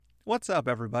What's up,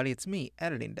 everybody? It's me,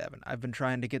 Editing Devin. I've been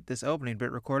trying to get this opening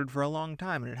bit recorded for a long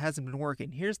time, and it hasn't been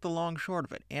working. Here's the long short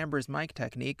of it. Amber's mic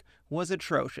technique was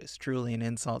atrocious, truly an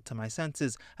insult to my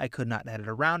senses. I could not edit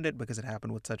around it because it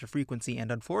happened with such a frequency,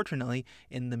 and unfortunately,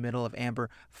 in the middle of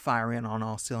Amber firing on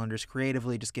all cylinders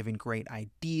creatively, just giving great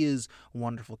ideas,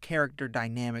 wonderful character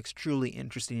dynamics, truly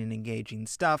interesting and engaging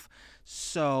stuff.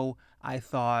 So I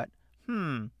thought,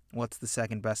 what's the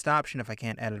second best option if I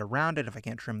can't edit around it, if I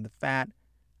can't trim the fat?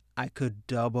 I could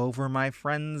dub over my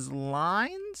friend's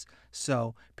lines.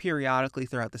 So periodically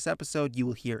throughout this episode, you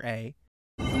will hear a.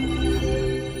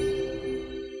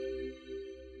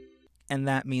 And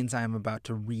that means I'm about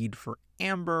to read for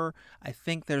Amber. I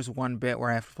think there's one bit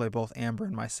where I have to play both Amber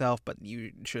and myself, but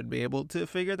you should be able to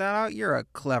figure that out. You're a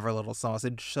clever little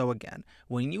sausage. So again,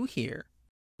 when you hear,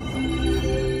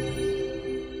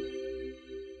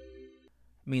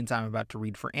 means I'm about to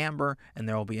read for Amber, and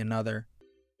there will be another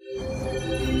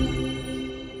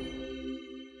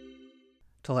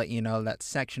to let you know that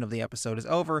section of the episode is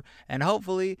over, and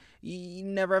hopefully you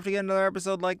never have to get another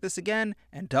episode like this again,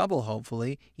 and double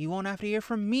hopefully you won't have to hear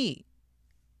from me,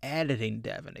 Editing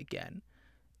Devin, again.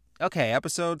 Okay,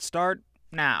 episode start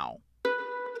now.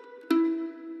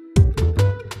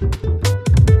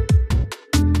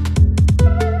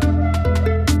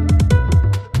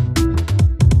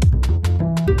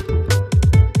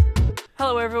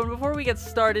 Hello everyone, before we get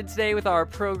started today with our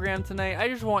program tonight, I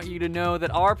just want you to know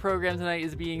that our program tonight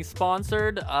is being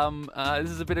sponsored. This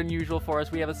is a bit unusual for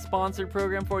us. We have a sponsored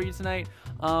program for you tonight.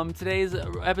 Today's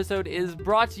episode is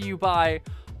brought to you by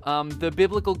the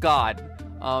Biblical God.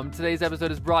 Today's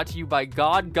episode is brought to you by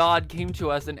God. God came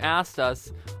to us and asked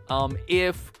us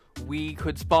if we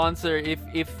could sponsor,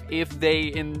 if they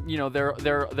in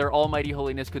their almighty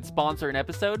holiness could sponsor an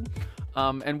episode,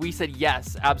 and we said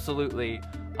yes, absolutely.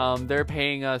 They're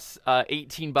paying us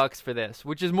 $18 for this,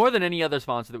 which is more than any other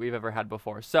sponsor that we've ever had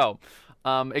before. So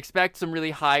expect some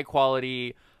really high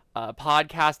quality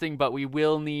podcasting, but we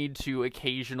will need to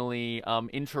occasionally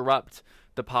interrupt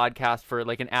the podcast for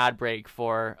like an ad break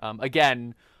for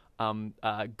God.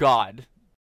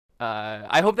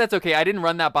 I hope that's okay. I didn't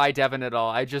run that by Devin at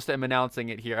all. I just am announcing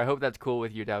it here. I hope that's cool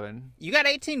with you, Devin. You got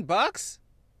 $18?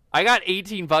 I got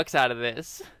 $18 out of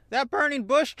this. That burning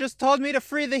bush just told me to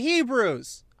free the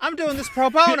Hebrews. I'm doing this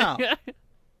pro bono.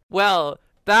 Well,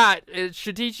 it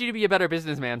should teach you to be a better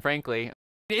businessman, frankly.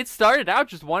 It started out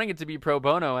just wanting it to be pro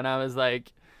bono, and I was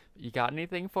like, you got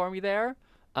anything for me there?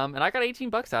 And I got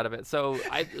 $18 out of it. So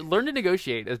I learned to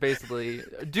negotiate, is basically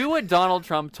do what Donald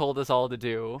Trump told us all to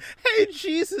do. Hey,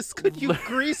 Jesus, could you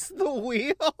grease the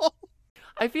wheel?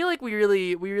 I feel like we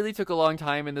really took a long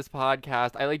time in this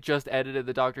podcast. I just edited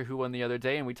the Doctor Who one the other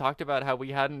day, and we talked about how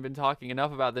we hadn't been talking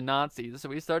enough about the Nazis. So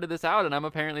we started this out, and I'm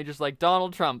apparently just like,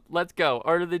 Donald Trump, let's go,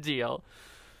 order the deal.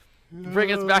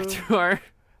 Bring us back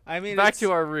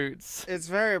to our roots. It's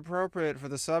very appropriate for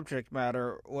the subject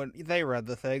matter. When they read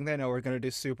the thing, they know we're going to do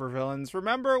supervillains.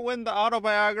 Remember when the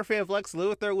autobiography of Lex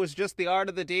Luthor was just the art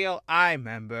of the deal? I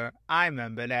remember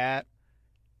that.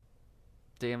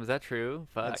 Damn, is that true?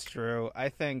 Fuck. That's true. I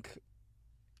think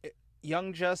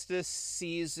Young Justice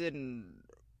season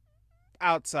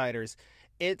Outsiders.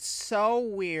 It's so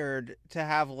weird to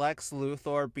have Lex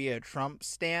Luthor be a Trump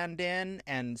stand-in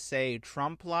and say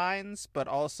Trump lines, but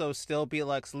also still be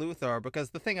Lex Luthor, because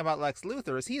the thing about Lex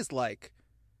Luthor is he's like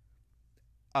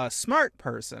a smart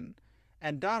person,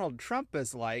 and Donald Trump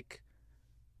is like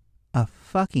a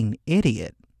fucking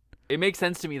idiot. It makes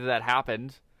sense to me that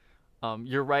happened.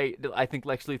 You're right. I think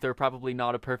Lex Luthor probably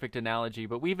not a perfect analogy,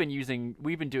 but we've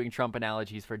been doing Trump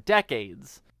analogies for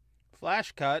decades.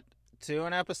 Flash cut to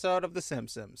an episode of The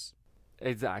Simpsons.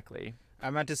 Exactly. I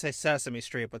meant to say Sesame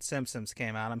Street, but Simpsons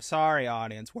came out. I'm sorry,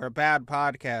 audience. We're a bad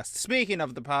podcast. Speaking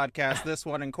of the podcast, this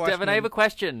one in question. Devin, I have a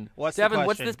question. What's Devin, the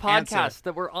question? What's this podcast Answer.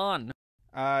 that we're on?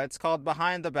 It's called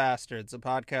Behind the Bastards, a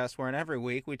podcast wherein every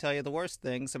week we tell you the worst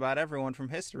things about everyone from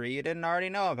history you didn't already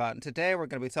know about. And today we're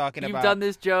going to be talking You've about... done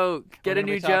this joke. Get a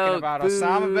new joke. About Boo.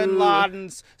 Osama bin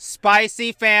Laden's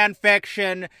spicy fan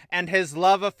fiction and his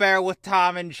love affair with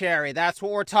Tom and Jerry. That's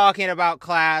what we're talking about,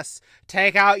 class.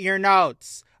 Take out your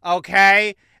notes,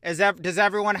 okay? Does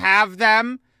everyone have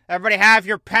them? Everybody have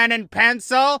your pen and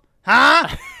pencil?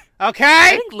 Huh? Okay?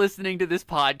 I think listening to this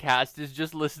podcast is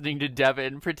just listening to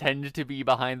Devin pretend to be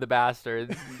Behind the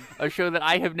Bastards, a show that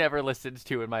I have never listened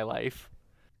to in my life.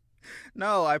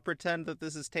 No, I pretend that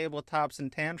this is Tabletops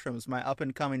and Tantrums, my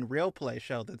up-and-coming real play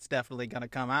show that's definitely going to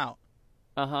come out.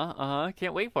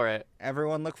 Can't wait for it.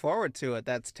 Everyone look forward to it.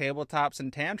 That's Tabletops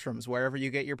and Tantrums, wherever you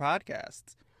get your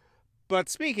podcasts. But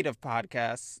speaking of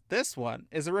podcasts, this one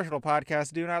is Original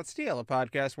Podcast Do Not Steal, a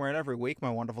podcast wherein every week my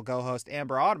wonderful co-host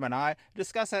Amber Autumn and I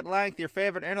discuss at length your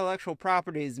favorite intellectual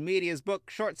properties, medias,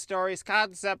 books, short stories,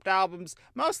 concept albums,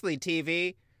 mostly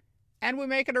TV, and we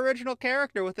make an original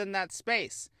character within that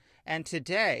space. And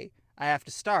today, I have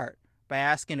to start by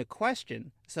asking a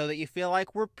question so that you feel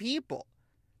like we're people.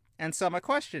 And so my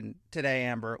question today,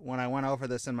 Amber, when I went over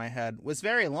this in my head, was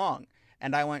very long.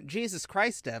 And I went, Jesus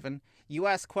Christ, Devin, you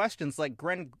ask questions like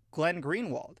Glenn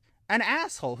Greenwald, an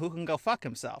asshole who can go fuck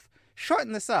himself.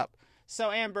 Shorten this up.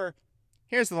 So, Amber,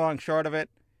 here's the long short of it.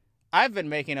 I've been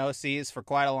making OCs for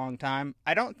quite a long time.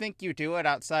 I don't think you do it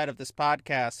outside of this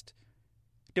podcast.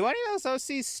 Do any of those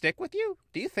OCs stick with you?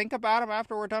 Do you think about them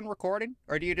after we're done recording?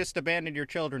 Or do you just abandon your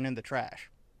children in the trash?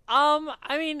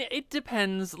 I mean, it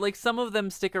depends. Like, some of them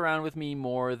stick around with me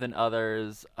more than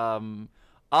others.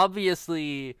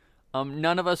 Obviously,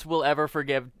 none of us will ever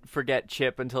forget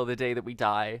Chip until the day that we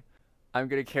die. I'm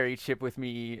gonna carry Chip with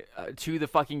me to the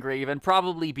fucking grave and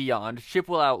probably beyond. Chip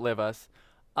will outlive us.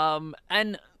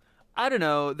 And I don't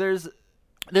know. There's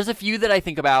a few that I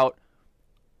think about.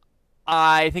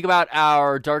 I think about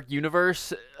our Dark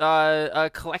Universe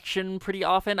collection pretty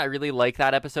often. I really like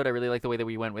that episode. I really like the way that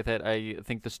we went with it. I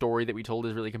think the story that we told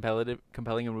is really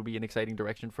compelling and would be an exciting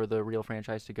direction for the real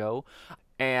franchise to go.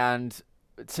 And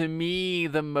to me,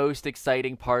 the most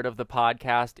exciting part of the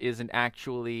podcast isn't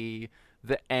actually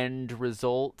the end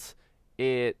result.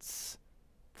 It's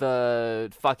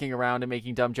the fucking around and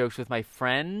making dumb jokes with my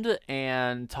friend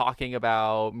and talking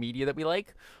about media that we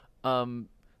like.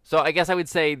 So I guess I would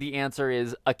say the answer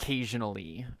is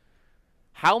occasionally.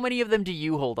 How many of them do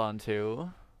you hold on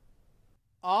to?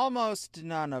 Almost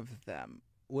none of them,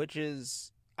 which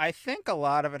is, I think a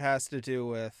lot of it has to do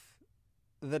with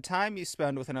the time you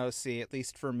spend with an OC. At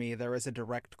least for me, there is a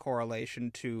direct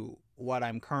correlation to what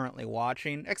I'm currently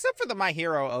watching, except for the My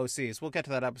Hero OCs. We'll get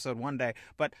to that episode one day,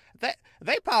 but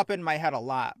they pop in my head a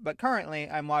lot. But currently,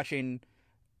 I'm watching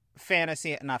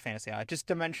just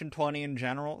Dimension 20 in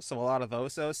general, so a lot of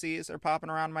those OCs are popping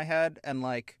around my head, and,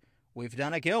 like, we've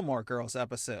done a Gilmore Girls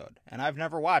episode, and I've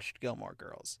never watched Gilmore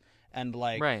Girls, and,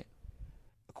 like, right.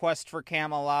 Quest for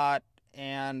Camelot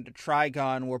and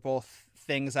Trigun were both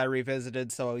things I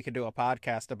revisited so we could do a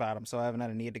podcast about them, so I haven't had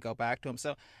a need to go back to them,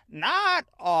 so not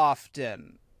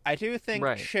often. I do think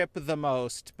Chip the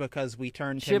most, because we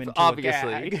turned him into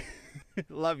obviously. a gag.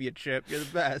 Love you, Chip. You're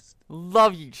the best.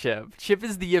 Love you, Chip. Chip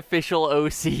is the official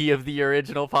OC of the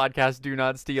Original Podcast Do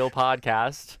Not Steal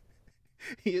podcast.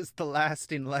 He is the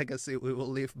lasting legacy we will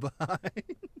leave behind.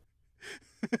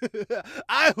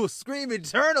 I will scream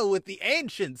eternal with the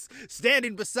ancients,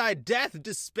 standing beside death,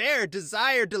 despair,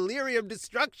 desire, delirium,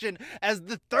 destruction, as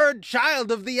the third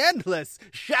child of the endless.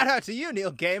 Shout out to you,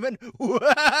 Neil Gaiman.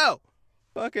 Wow!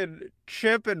 Fucking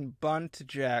Chip and Bunt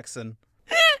Jackson.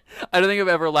 I don't think I've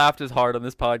ever laughed as hard on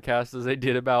this podcast as I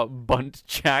did about Bunt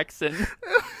Jackson.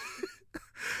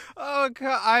 Oh,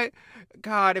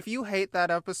 God, if you hate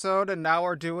that episode and now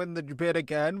we're doing the bit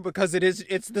again, because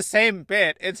it's the same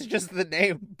bit, it's just the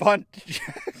name Bunt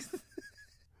Jackson.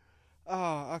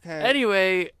 Oh, okay.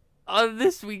 Anyway, on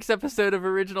this week's episode of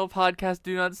Original Podcast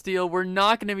Do Not Steal, we're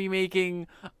not going to be making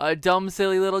a dumb,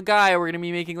 silly little guy. We're going to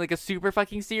be making, like, a super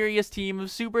fucking serious team of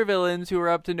supervillains who are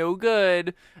up to no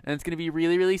good. And it's going to be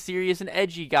really, really serious and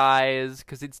edgy guys,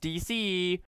 because it's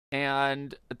DC.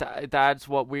 And that's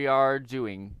what we are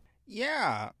doing.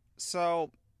 Yeah.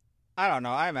 So, I don't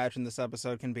know. I imagine this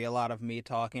episode can be a lot of me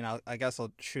talking. I guess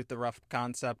I'll shoot the rough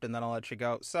concept and then I'll let you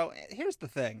go. So, here's the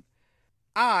thing.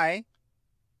 I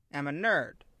am a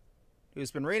nerd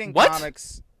who's been reading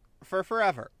comics for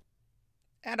forever.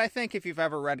 And I think if you've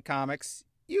ever read comics,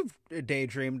 you've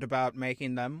daydreamed about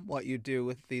making them, what you do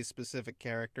with these specific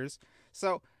characters.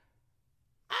 So,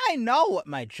 I know what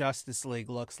my Justice League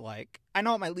looks like. I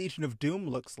know what my Legion of Doom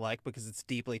looks like, because it's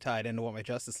deeply tied into what my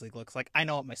Justice League looks like. I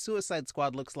know what my Suicide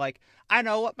Squad looks like. I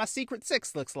know what my Secret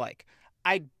Six looks like.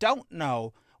 I don't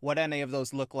know what any of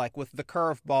those look like with the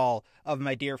curveball of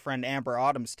my dear friend Amber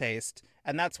Autumn's taste,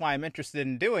 and that's why I'm interested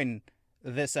in doing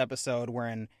this episode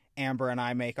wherein Amber and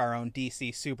I make our own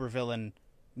DC supervillain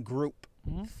group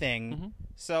thing. Mm-hmm.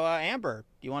 So, Amber,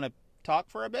 do you want to talk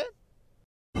for a bit?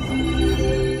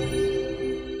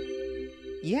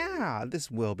 Yeah, this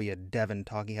will be a Devin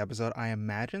talking episode, I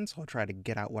imagine, so I'll try to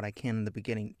get out what I can in the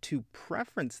beginning. To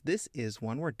preference, this is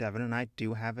one where Devin and I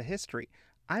do have a history.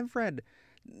 I've read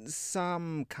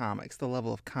some comics. The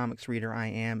level of comics reader I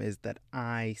am is that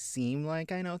I seem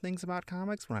like I know things about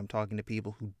comics when I'm talking to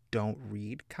people who don't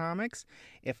read comics.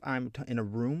 If I'm in a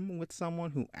room with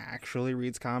someone who actually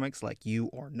reads comics like you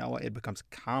or Noah, it becomes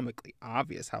comically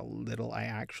obvious how little I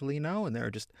actually know, and there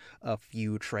are just a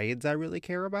few trades I really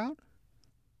care about.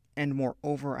 And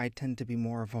moreover, I tend to be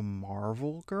more of a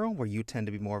Marvel girl, where you tend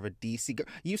to be more of a DC girl.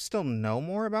 You still know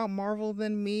more about Marvel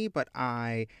than me, but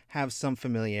I have some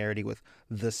familiarity with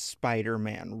the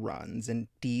Spider-Man runs, and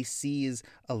DC is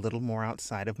a little more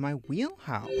outside of my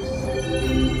wheelhouse.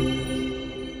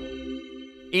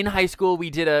 In high school, we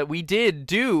did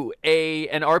do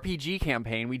an RPG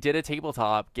campaign. We did a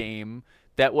tabletop game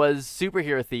that was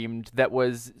superhero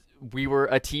themed. We were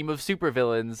a team of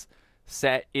supervillains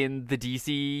set in the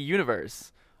DC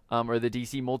universe, or the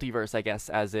DC multiverse, I guess,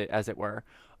 as it were.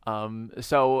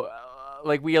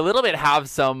 Like, we a little bit have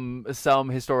some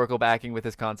historical backing with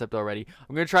this concept already.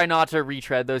 I'm gonna try not to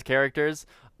retread those characters.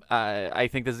 I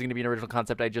think this is gonna be an original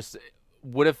concept. I just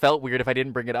would have felt weird if I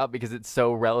didn't bring it up because it's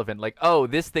so relevant. Like, oh,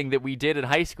 this thing that we did in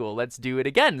high school, let's do it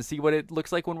again. See what it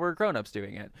looks like when we're grown-ups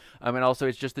doing it. And also,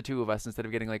 it's just the two of us instead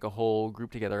of getting like a whole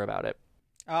group together about it.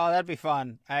 Oh, that'd be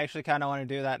fun. I actually kind of want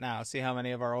to do that now. See how many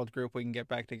of our old group we can get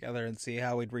back together and see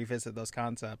how we'd revisit those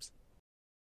concepts.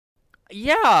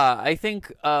 Yeah, I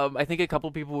think a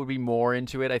couple people would be more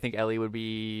into it. I think Ellie would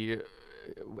be.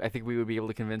 I think we would be able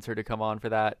to convince her to come on for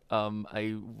that.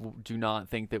 Do not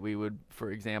think that we would,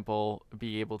 for example,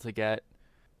 be able to get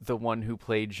the one who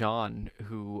played Jean,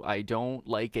 who I don't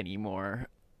like anymore.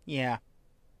 Yeah.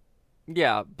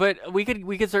 Yeah, but we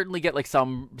could certainly get like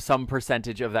some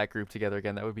percentage of that group together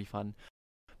again. That would be fun.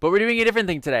 But we're doing a different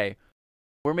thing today.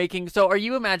 So are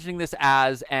you imagining this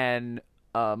as an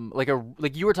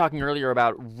like you were talking earlier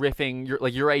about riffing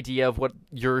your idea of what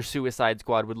your Suicide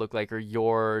Squad would look like, or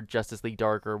your Justice League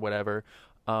Dark, or whatever?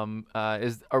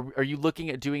 Are you looking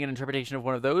at doing an interpretation of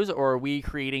one of those, or are we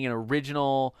creating an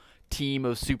original team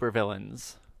of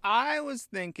supervillains? I was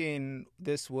thinking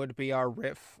this would be our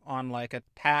riff on like a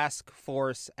Task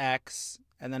Force X,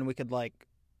 and then we could like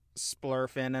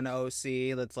splurf in an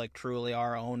OC that's like truly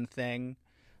our own thing.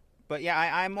 But yeah,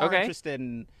 I'm more interested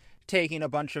in taking a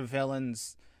bunch of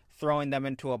villains, throwing them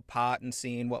into a pot and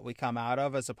seeing what we come out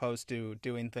of, as opposed to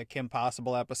doing the Kim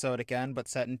Possible episode again, but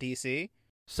set in DC.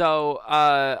 So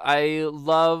I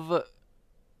love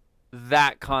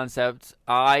that concept.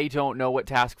 I don't know what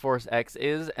Task Force X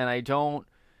is, and I don't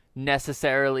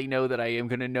necessarily know that I am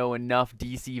going to know enough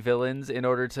DC villains in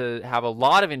order to have a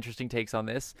lot of interesting takes on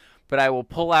this, but I will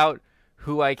pull out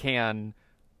who I can,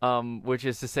 which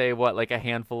is to say, like a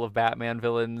handful of Batman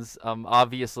villains.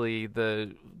 Obviously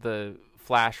the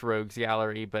Flash Rogues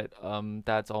Gallery, but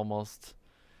that's almost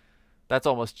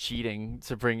cheating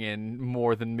to bring in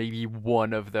more than maybe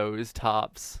one of those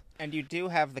tops. And you do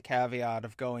have the caveat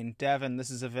of going, Devin, this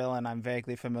is a villain I'm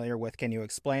vaguely familiar with. Can you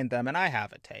explain them? And I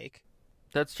have a take.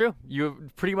 That's true. You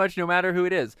pretty much, no matter who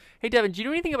it is. Hey, Devin, do you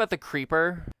know anything about the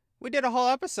Creeper? We did a whole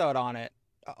episode on it.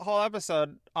 A whole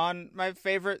episode on my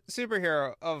favorite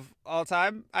superhero of all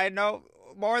time. I know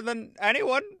more than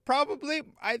anyone, probably.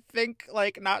 I think,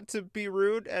 like, not to be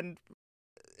rude and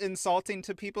insulting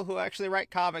to people who actually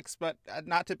write comics, but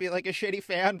not to be like a shitty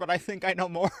fan, but I think I know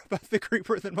more about the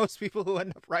Creeper than most people who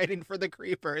end up writing for the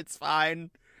Creeper. It's fine.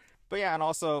 But yeah, and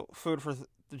also food for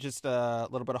just a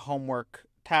little bit of homework.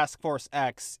 Task Force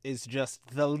X is just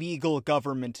the legal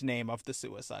government name of the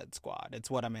Suicide Squad. It's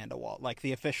what Amanda Walt, like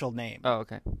the official name. Oh,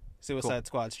 okay. Suicide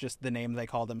Squad's just the name they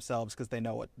call themselves because they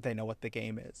know what the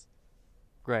game is.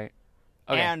 Great.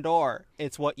 Okay. And or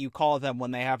it's what you call them when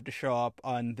they have to show up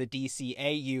on the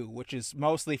DCAU, which is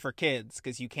mostly for kids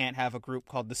because you can't have a group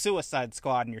called the Suicide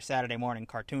Squad in your Saturday morning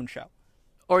cartoon show.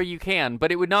 Or you can,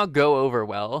 but it would not go over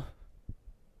well.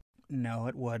 No,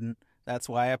 it wouldn't. That's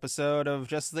why episode of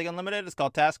Justice League Unlimited is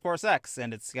called Task Force X,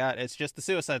 and it's just the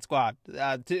Suicide Squad.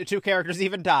 Two characters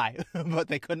even die, but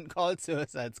they couldn't call it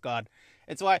Suicide Squad.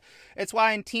 It's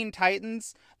why in Teen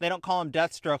Titans they don't call him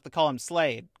Deathstroke, they call him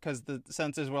Slade, because the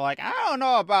censors were like, I don't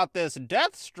know about this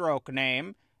Deathstroke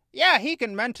name. Yeah, he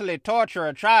can mentally torture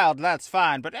a child, that's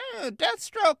fine, but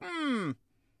Deathstroke,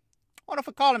 what if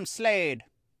we call him Slade?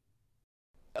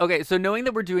 Okay, so knowing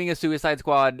that we're doing a Suicide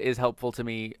Squad is helpful to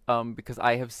me, because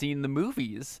I have seen the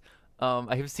movies.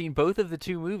 I have seen both of the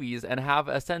two movies and have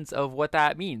a sense of what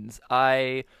that means.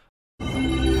 I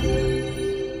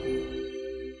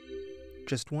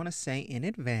just want to say in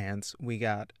advance, we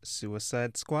got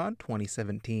Suicide Squad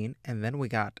 2017, and then we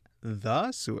got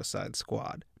The Suicide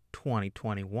Squad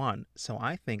 2021. So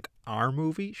I think our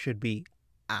movie should be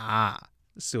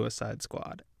Suicide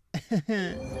Squad.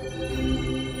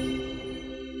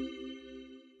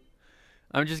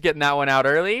 I'm just getting that one out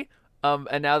early.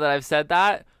 And now that I've said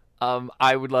that,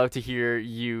 I would love to hear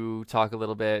you talk a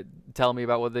little bit. Tell me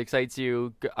about what excites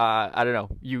you. I don't know.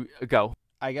 You go.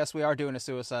 I guess we are doing a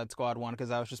Suicide Squad one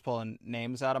because I was just pulling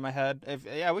names out of my head.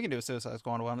 Yeah, we can do a Suicide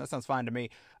Squad one. That sounds fine to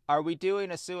me. Are we doing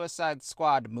a Suicide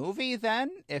Squad movie then?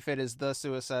 If it is the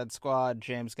Suicide Squad,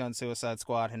 James Gunn Suicide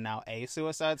Squad, and now a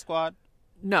Suicide Squad?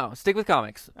 No, stick with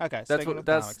comics. Okay,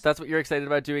 that's what you're excited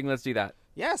about doing. Let's do that.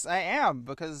 Yes, I am,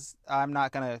 because I'm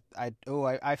not gonna.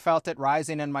 I felt it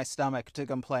rising in my stomach to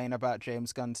complain about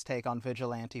James Gunn's take on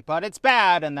Vigilante, but it's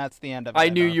bad, and that's the end of it. I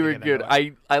knew you were good.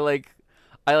 Anyway. I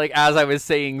like as I was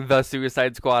saying the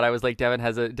Suicide Squad, I was like, Devin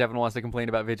wants to complain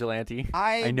about Vigilante.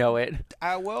 I know it.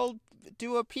 I will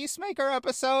do a Peacemaker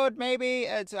episode, maybe.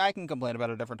 I can complain about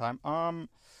it a different time.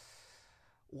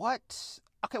 What?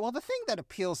 Okay, well, the thing that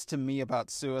appeals to me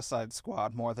about Suicide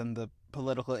Squad more than the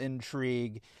political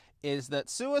intrigue is that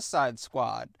Suicide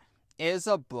Squad is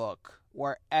a book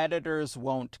where editors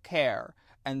won't care.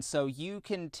 And so you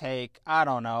can take, I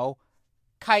don't know,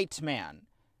 Kite Man,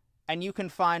 and you can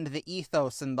find the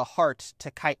ethos and the heart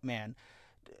to Kite Man.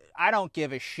 I don't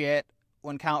give a shit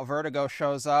when Count Vertigo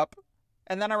shows up.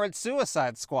 And then I read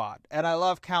Suicide Squad, and I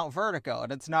love Count Vertigo,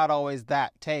 and it's not always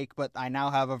that take, but I now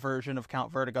have a version of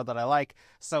Count Vertigo that I like.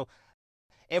 So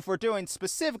if we're doing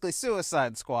specifically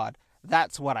Suicide Squad,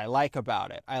 that's what I like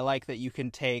about it. I like that you can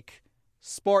take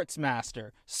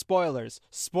Sportsmaster. Spoilers,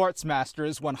 Sportsmaster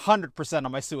is 100%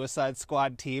 on my Suicide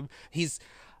Squad team. He's...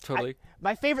 Totally.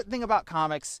 My favorite thing about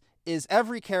comics is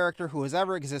every character who has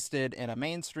ever existed in a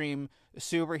mainstream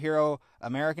superhero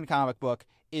American comic book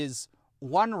is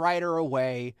one writer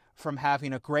away from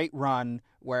having a great run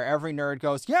where every nerd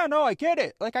goes, yeah, no, I get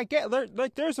it.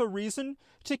 There's a reason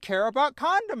to care about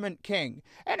Condiment King.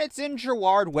 And it's in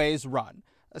Gerard Way's run.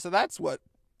 So that's what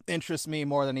interests me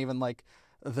more than even, like,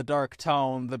 the dark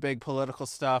tone, the big political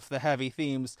stuff, the heavy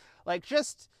themes. Like,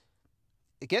 just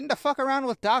getting to fuck around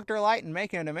with Dr. Light and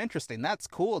making him interesting. That's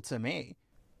cool to me.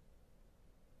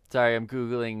 Sorry, I'm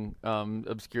Googling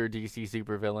obscure DC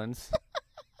supervillains.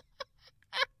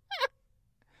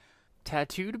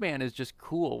 Tattooed Man is just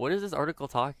cool. What is this article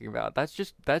talking about? That's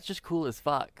just cool as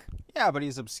fuck. Yeah, but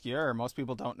he's obscure. Most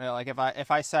people don't know. Like,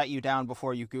 if I sat you down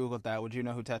before you Googled that, would you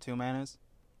know who Tattoo Man is?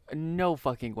 No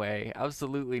fucking way.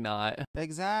 Absolutely not.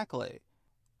 Exactly.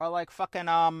 Or like fucking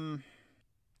I don't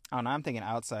know, I'm thinking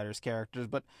Outsiders characters,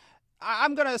 but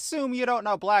I'm gonna assume you don't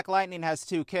know Black Lightning has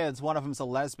 2 kids. One of them's a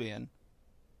lesbian.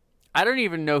 I don't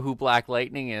even know who Black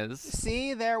Lightning is.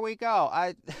 See, there we go.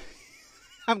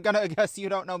 I'm gonna guess you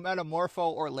don't know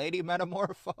Metamorpho or Lady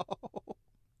Metamorpho.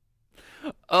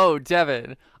 Oh,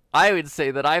 Devin, I would say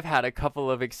that I've had a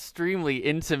couple of extremely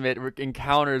intimate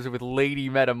encounters with Lady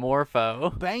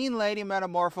Metamorpho. Banging Lady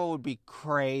Metamorpho would be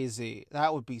crazy.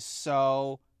 That would be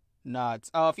so nuts.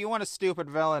 Oh, if you want a stupid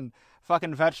villain,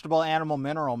 fucking Vegetable Animal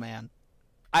Mineral Man.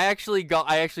 I actually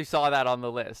saw that on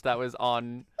the list. That was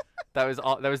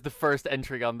the first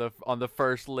entry on the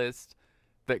first list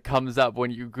that comes up when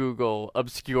you Google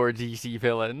obscure DC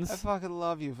villains. I fucking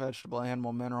love you, Vegetable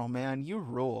Animal Mineral Man. You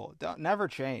rule. Never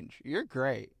change. You're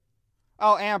great.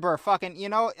 Oh, Amber, fucking,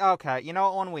 okay, you know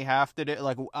what one we have to do,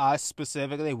 like, us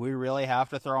specifically, we really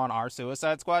have to throw on our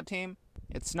Suicide Squad team?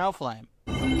 It's Snowflame.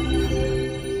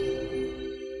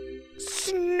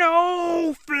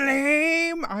 Snowflame!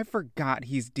 I forgot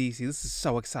he's DC. This is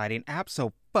so exciting.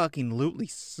 Abso-fucking-lutely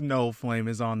Snowflame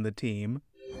is on the team.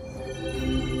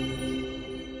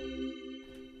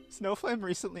 Snowflame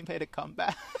recently made a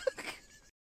comeback.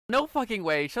 No fucking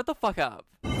way. Shut the fuck up.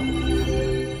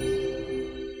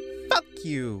 Fuck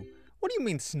you. What do you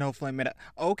mean Snowflame made a...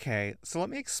 Okay, so let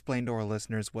me explain to our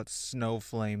listeners what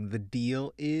Snowflame the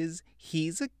deal is.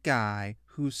 He's a guy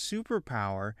whose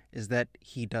superpower is that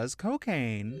he does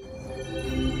cocaine.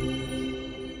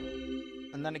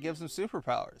 And then it gives him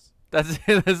superpowers. That's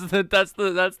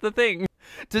the thing.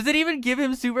 Does it even give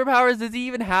him superpowers? Does he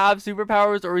even have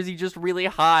superpowers, or is he just really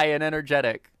high and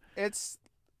energetic? It's,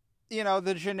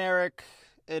 the generic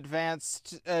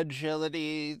advanced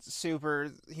agility,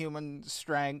 superhuman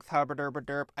strength,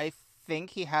 hubba-derp-a-derp. I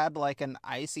think he had, like, an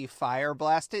icy fire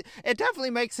blast. It definitely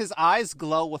makes his eyes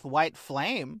glow with white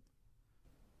flame.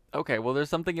 Okay, well, there's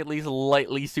something at least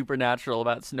lightly supernatural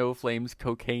about Snowflame's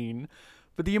cocaine.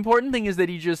 But the important thing is that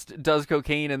he just does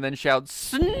cocaine and then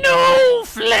shouts,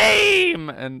 Snowflame!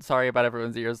 And sorry about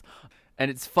everyone's ears. And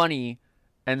it's funny.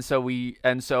 And so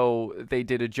they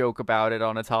did a joke about it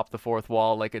on Atop the Fourth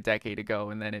Wall like a decade ago,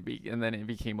 and then it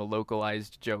became a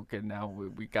localized joke, and now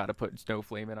we got to put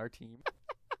Snowflame in our team.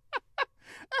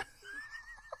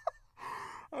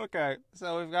 Okay,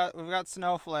 so we've got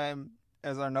Snowflame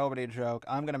as our nobody joke.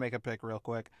 I'm gonna make a pick real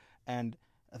quick. and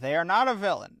they are not a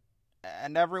villain.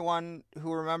 And everyone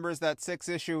who remembers that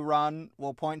 6-issue run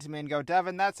will point to me and go,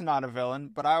 Devin, that's not a villain.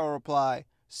 But I will reply,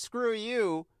 screw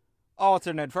you,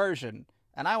 alternate version.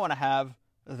 And I want to have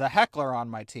the Heckler on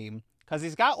my team, because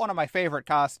he's got one of my favorite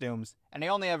costumes, and he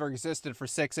only ever existed for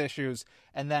 6 issues,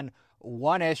 and then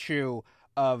 1 issue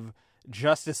of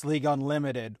Justice League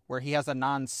Unlimited, where he has a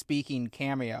non-speaking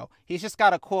cameo. He's just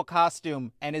got a cool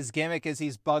costume, and his gimmick is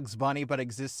he's Bugs Bunny, but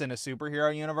exists in a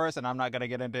superhero universe, and I'm not going to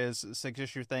get into his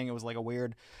 6-issue thing. It was like a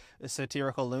weird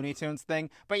satirical Looney Tunes thing.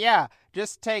 But yeah,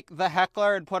 just take the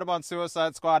Heckler and put him on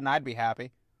Suicide Squad, and I'd be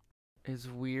happy. It's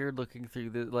weird looking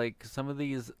through some of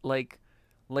these, like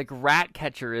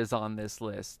Ratcatcher is on this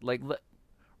list.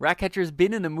 Ratcatcher's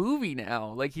been in a movie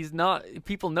now. He's not,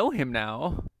 people know him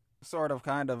now. Sort of,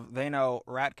 kind of. They know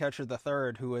Ratcatcher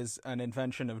III, who is an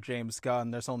invention of James Gunn.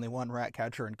 There's only one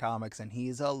Ratcatcher in comics, and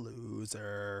he's a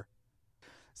loser.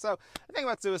 So, the thing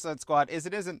about Suicide Squad is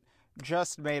it isn't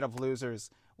just made of losers.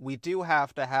 We do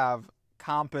have to have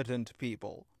competent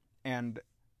people. And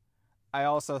I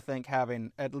also think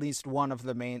having at least one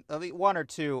or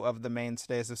two of the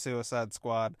mainstays of Suicide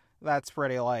Squad, that's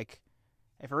pretty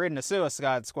if you're reading a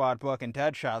Suicide Squad book and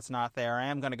Deadshot's not there, I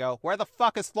am going to go, where the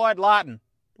fuck is Floyd Lawton?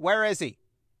 Where is he?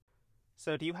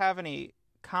 So do you have any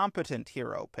competent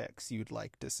hero picks you'd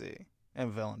like to see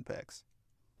and villain picks?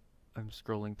 I'm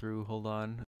scrolling through. Hold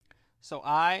on. So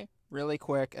I, really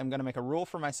quick, am going to make a rule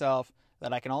for myself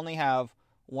that I can only have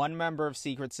one member of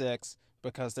Secret Six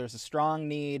because there's a strong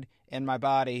need in my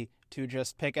body to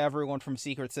just pick everyone from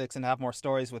Secret Six and have more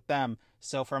stories with them.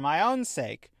 So for my own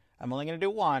sake, I'm only going to do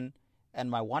one,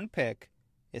 and my one pick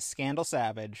is Scandal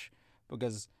Savage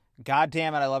because God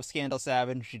damn it, I love Scandal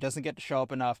Savage. She doesn't get to show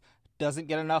up enough, doesn't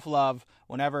get enough love.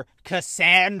 Whenever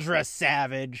Cassandra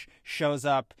Savage shows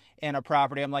up in a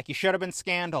property, I'm like, you should have been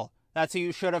Scandal. That's who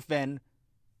you should have been.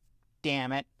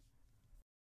 Damn it.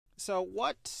 So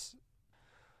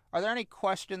are there any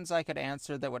questions I could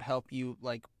answer that would help you,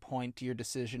 point your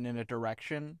decision in a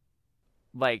direction?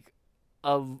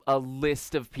 A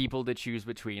list of people to choose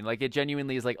between. It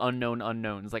genuinely is unknown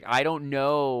unknowns. I don't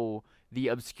know the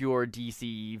obscure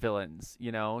DC villains,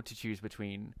 to choose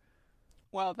between.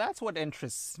 Well, that's what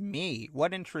interests me.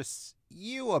 What interests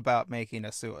you about making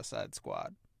a Suicide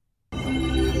Squad?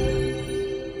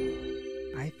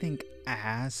 I think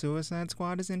a Suicide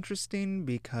Squad is interesting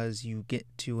because you get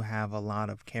to have a lot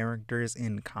of characters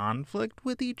in conflict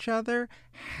with each other,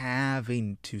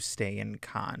 having to stay in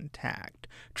contact.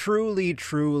 Truly,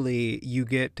 you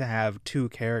get to have two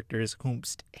characters who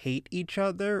hate each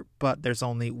other, but there's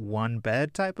only one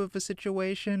bed type of a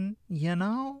situation,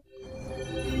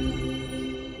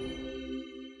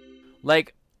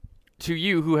 To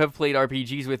you who have played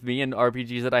RPGs with me and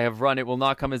RPGs that I have run, it will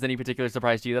not come as any particular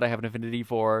surprise to you that I have an affinity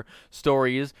for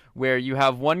stories where you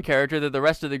have one character that the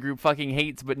rest of the group fucking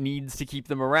hates but needs to keep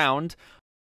them around.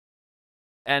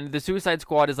 And the Suicide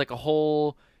Squad is a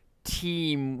whole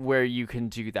team where you can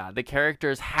do that. The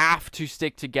characters have to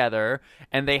stick together,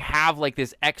 and they have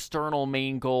this external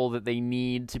main goal that they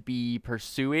need to be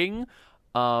pursuing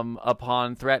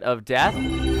upon threat of death.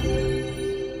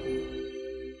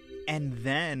 And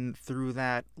then through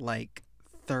that,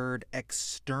 third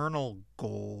external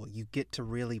goal, you get to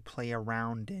really play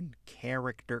around in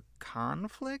character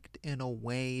conflict in a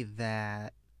way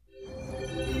that...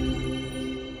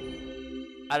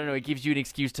 I don't know, it gives you an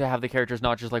excuse to have the characters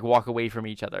not just, walk away from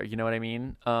each other. You know what I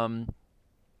mean? So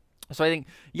I think,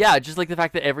 yeah, just, the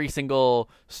fact that every single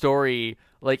story,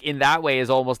 in that way is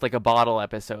almost like a bottle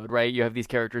episode, right? You have these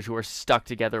characters who are stuck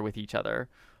together with each other.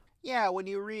 Yeah, when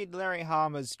you read Larry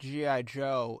Hama's G.I.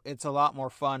 Joe, it's a lot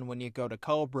more fun when you go to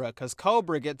Cobra, because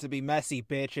Cobra get to be messy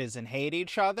bitches and hate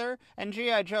each other, and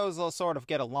G.I. Joes will sort of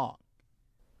get along.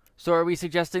 So are we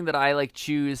suggesting that I,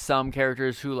 choose some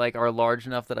characters who, are large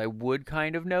enough that I would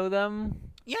kind of know them?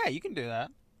 Yeah, you can do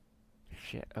that.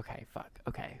 Shit, okay, fuck.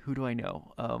 Okay, who do I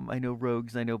know? I know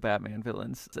Rogues, I know Batman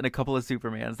villains, and a couple of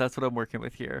Supermans. That's what I'm working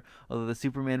with here. Although the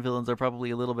Superman villains are probably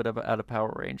a little bit out of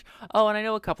power range. Oh, and I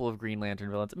know a couple of Green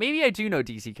Lantern villains. Maybe I do know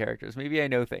DC characters. Maybe I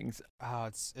know things. Oh,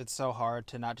 it's so hard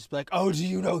to not just be like, oh, do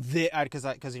you know this?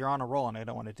 Because you're on a roll, and I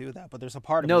don't want to do that. But there's a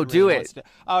part of me that really wants to.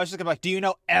 Oh, I was just gonna be like, do you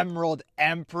know Emerald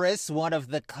Empress, one of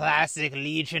the classic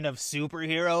Legion of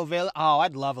Superhero villain? Oh,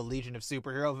 I'd love a Legion of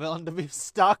Superhero villain to be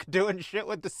stuck doing shit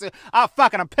with the. Oh,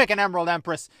 fucking, I'm picking Emerald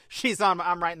Empress.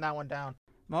 I'm writing that one down.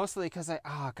 Mostly because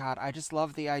I just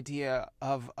love the idea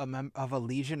of a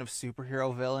Legion of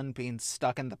Superhero villain being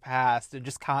stuck in the past and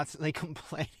just constantly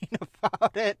complaining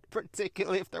about it,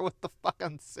 particularly if they're with the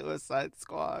fucking Suicide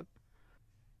Squad.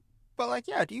 But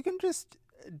you can just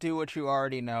do what you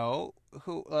already know.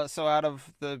 So out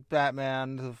of the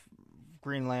Batman, the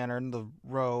Green Lantern, the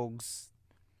Rogues,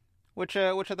 which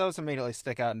of those immediately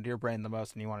stick out into your brain the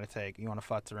most, and you want to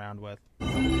futz around with?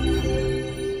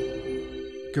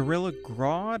 Gorilla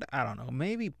Grodd? I don't know.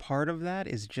 Maybe part of that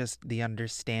is just the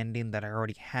understanding that I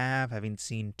already have, having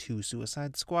seen 2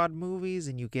 Suicide Squad movies,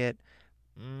 and you get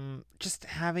just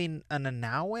having an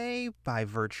Anaue by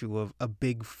virtue of a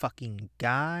big fucking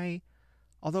guy.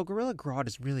 Although Gorilla Grodd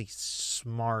is really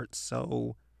smart,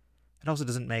 so it also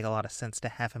doesn't make a lot of sense to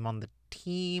have him on the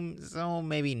team, so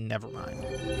maybe never mind.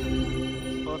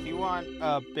 Well, if you want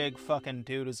a big fucking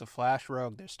dude who's a Flash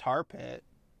rogue, there's Tar Pit.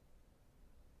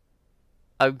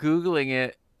 I'm Googling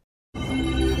it.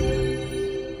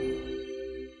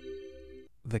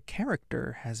 The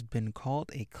character has been called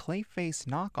a Clayface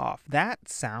knockoff. That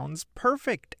sounds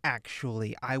perfect,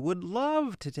 actually. I would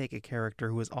love to take a character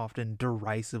who is often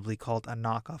derisively called a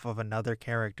knockoff of another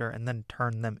character and then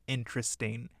turn them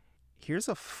interesting. Here's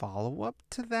a follow-up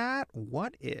to that.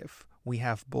 What if we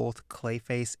have both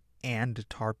Clayface and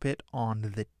Tar Pit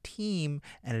on the team,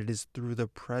 and it is through the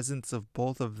presence of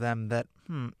both of them that,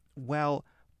 well,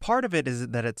 part of it is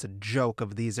that it's a joke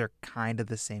of these are kind of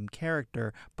the same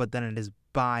character, but then it is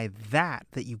by that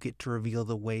you get to reveal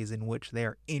the ways in which they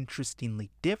are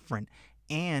interestingly different,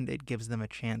 and it gives them a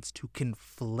chance to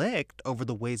conflict over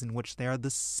the ways in which they are the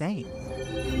same.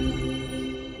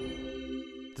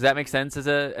 Does that make sense as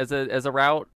a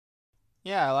route?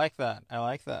 Yeah, I like that.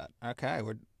 Okay,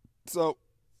 so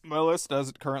my list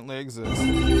doesn't currently exist.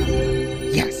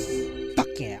 Yes!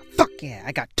 Fuck yeah,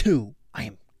 I got 2. I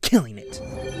am killing it.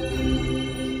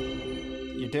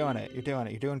 You're doing it.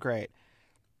 You're doing great.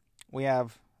 We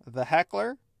have the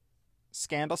Heckler,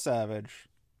 Scandal Savage,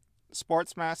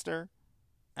 Sportsmaster,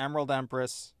 Emerald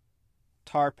Empress,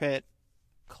 Tar Pit,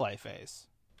 Clayface.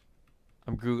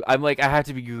 I'm like, I have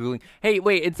to be Googling. Hey,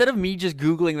 wait, instead of me just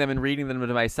Googling them and reading them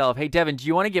to myself, hey, Devin, do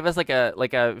you want to give us like a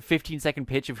 15-second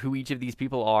pitch of who each of these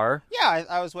people are? Yeah,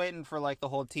 I was waiting for like the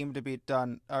whole team to be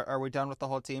done. Are we done with the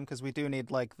whole team? Because we do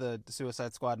need like the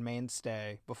Suicide Squad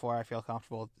mainstay before I feel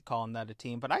comfortable calling that a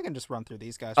team. But I can just run through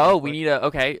these guys. Oh, we need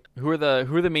okay. Who are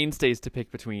the mainstays to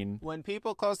pick between? When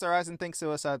people close their eyes and think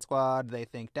Suicide Squad, they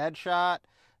think Deadshot,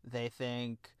 they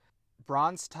think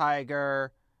Bronze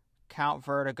Tiger, Count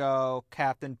Vertigo,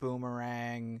 Captain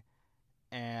Boomerang,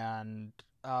 and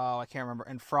I can't remember,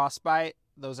 and Frostbite.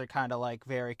 Those are kind of like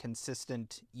very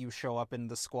consistent. You show up in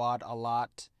the squad a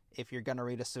lot. If you're gonna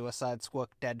read a Suicide Squad,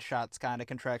 Deadshot's kind of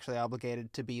contractually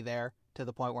obligated to be there, to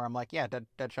the point where I'm like, yeah,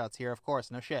 Deadshot's here, of course,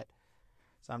 no shit.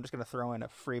 So I'm just gonna throw in a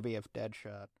freebie of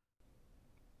Deadshot.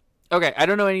 Okay, I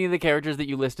don't know any of the characters that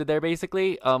you listed there.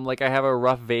 Basically, like I have a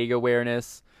rough, vague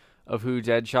awareness of who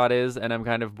Deadshot is, and I'm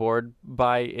kind of bored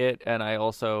by it, and I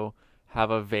also have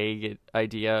a vague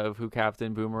idea of who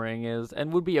Captain Boomerang is,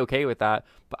 and would be okay with that,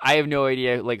 but I have no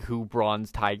idea like who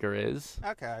Bronze Tiger is.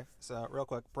 Okay, so real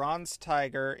quick, Bronze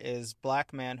Tiger is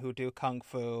black man who do kung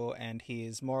fu, and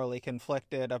he's morally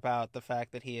conflicted about the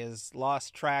fact that he has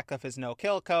lost track of his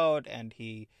no-kill code, and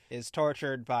he is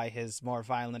tortured by his more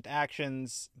violent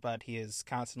actions, but he is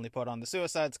constantly put on the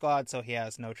Suicide Squad, so he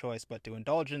has no choice but to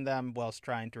indulge in them whilst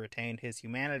trying to retain his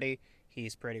humanity.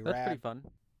 He's pretty rad. That's pretty fun.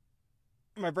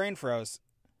 My brain froze.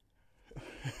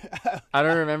 I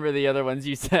don't remember the other ones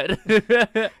you said.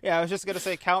 Yeah, I was just gonna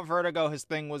say Count Vertigo. His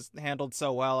thing was handled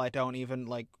so well. I don't even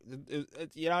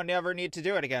you don't never need to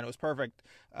do it again. It was perfect.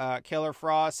 Killer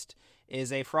Frost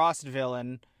is a Frost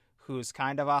villain who's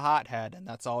kind of a hothead, and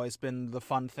that's always been the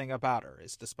fun thing about her.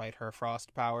 Is despite her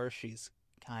Frost powers, she's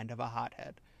kind of a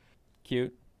hothead.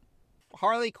 Cute.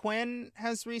 Harley Quinn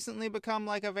has recently become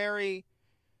like a very,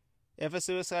 if a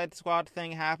Suicide Squad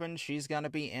thing happens, she's gonna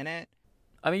be in it.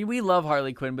 I mean, we love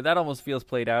Harley Quinn, but that almost feels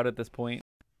played out at this point.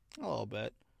 A little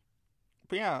bit.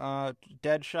 But yeah,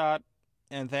 Deadshot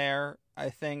and there, I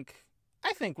think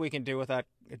we can do without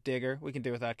Digger. We can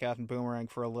do without Captain Boomerang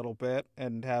for a little bit,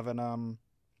 and having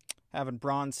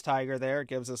Bronze Tiger there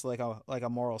gives us like a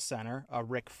moral center, a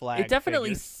Rick Flag. It definitely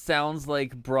figure. sounds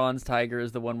like Bronze Tiger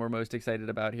is the one we're most excited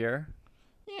about here.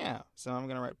 Yeah, so I'm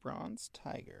gonna write Bronze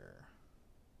Tiger.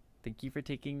 Thank you for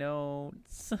taking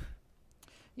notes.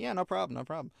 Yeah, no problem.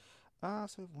 So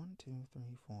we have 1, 2, 3,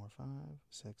 4, 5,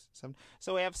 6, 7.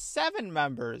 So we have 7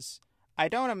 members. I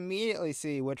don't immediately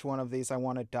see which one of these I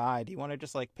want to die. Do you want to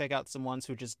just like pick out some ones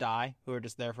who just die, who are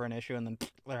just there for an issue, and then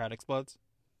their head explodes?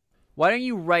 Why don't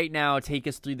you right now take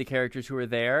us through the characters who are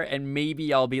there, and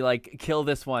maybe I'll be like, kill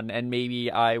this one, and maybe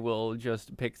I will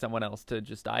just pick someone else to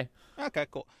just die. Okay,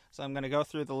 cool. So I'm going to go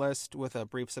through the list with a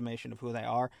brief summation of who they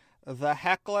are. The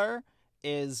Heckler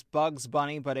is Bugs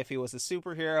Bunny, but if he was a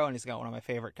superhero, and he's got one of my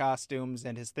favorite costumes,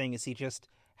 and his thing is he just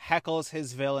heckles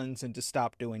his villains into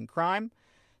stop doing crime.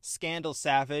 Scandal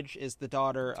Savage is the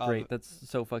daughter of... Great, that's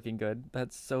so fucking good.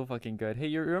 That's so fucking good. Hey,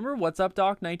 you remember What's Up,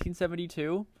 Doc,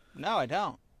 1972? No, I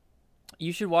don't.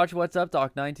 You should watch What's Up,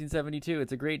 Doc, 1972.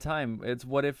 It's a great time. It's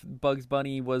what if Bugs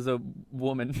Bunny was a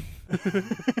woman.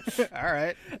 All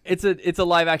right. It's a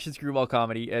live action screwball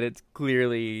comedy, and it's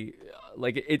clearly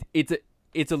like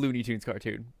it's a Looney Tunes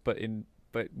cartoon, but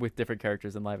with different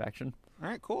characters in live action. All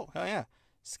right, cool. Hell yeah.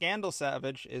 Scandal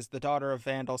Savage is the daughter of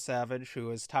Vandal Savage, who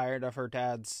is tired of her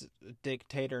dad's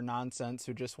dictator nonsense,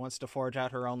 who just wants to forge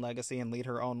out her own legacy and lead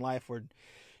her own life where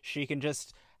she can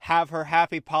just have her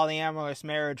happy polyamorous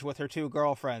marriage with her 2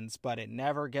 girlfriends, but it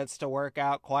never gets to work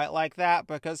out quite like that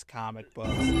because comic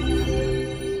books.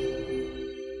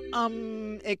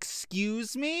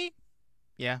 Excuse me?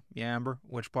 Yeah, Amber.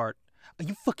 Which part?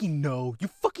 You fucking know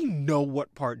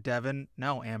what part, Devin.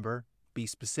 No, Amber. Be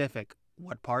specific.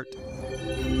 What part?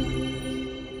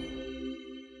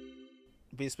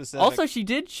 Be specific. Also, she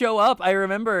did show up. I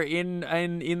remember in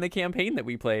the campaign that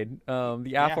we played,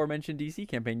 the aforementioned DC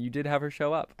campaign. You did have her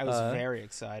show up. I was very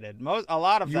excited. You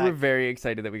were very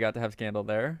excited that we got to have Scandal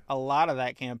there. A lot of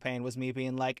that campaign was me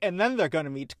being like, and then they're gonna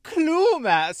meet Clue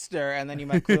Master, and then you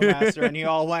met Clue Master, and you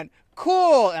all went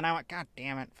cool, and I went, God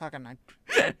damn it, fucking.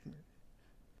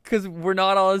 Because we're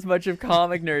not all as much of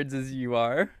comic nerds as you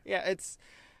are. Yeah, it's.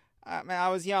 Man, I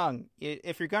was young.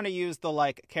 If you're going to use the,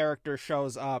 like, character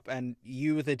shows up and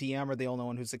you, the DM, are the only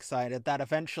one who's excited, that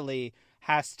eventually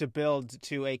has to build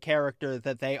to a character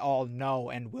that they all know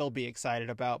and will be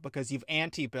excited about because you've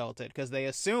anti-built it, because they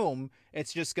assume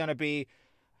it's just going to be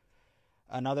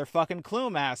another fucking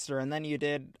Clue Master, and then you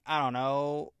did, I don't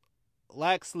know,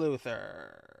 Lex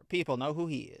Luthor. People know who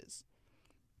he is.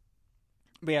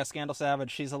 But yeah, Scandal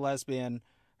Savage, she's a lesbian.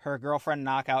 Her girlfriend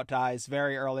Knockout dies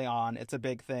very early on. It's a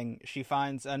big thing. She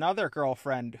finds another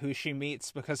girlfriend who she meets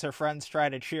because her friends try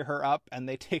to cheer her up, and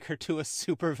they take her to a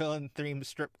supervillain themed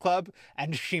strip club,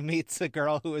 and she meets a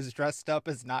girl who is dressed up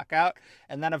as Knockout,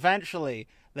 and then eventually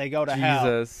they go to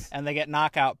hell, and they get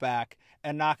Knockout back,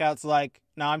 and Knockout's like,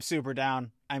 no, I'm super down.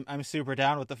 I'm super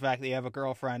down with the fact that you have a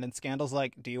girlfriend, and Scandal's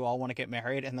like, do you all want to get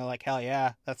married? And they're like, hell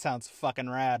yeah, that sounds fucking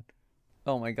rad.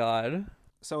 Oh my god.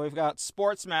 So we've got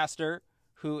Sportsmaster,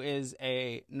 who is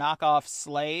a knockoff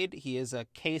Slade. He is a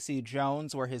Casey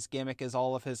Jones, where his gimmick is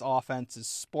all of his offense is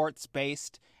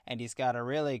sports-based, and he's got a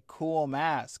really cool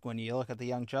mask when you look at the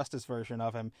Young Justice version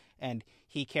of him, and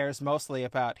he cares mostly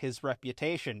about his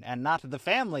reputation and not the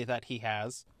family that he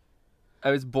has. I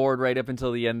was bored right up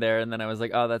until the end there, and then I was like,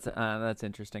 oh, that's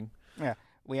interesting. Yeah.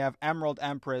 We have Emerald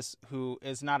Empress, who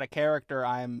is not a character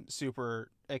I'm super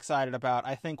excited about.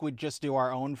 I think we'd just do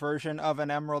our own version of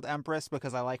an Emerald Empress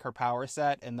because I like her power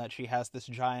set and that she has this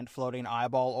giant floating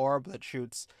eyeball orb that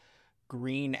shoots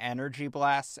green energy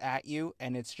blasts at you,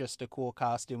 and it's just a cool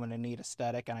costume and a neat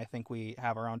aesthetic, and I think we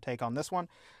have our own take on this one.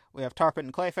 We have Tarpon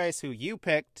and Clayface, who you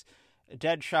picked,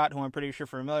 Deadshot, who I'm pretty sure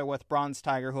familiar with, Bronze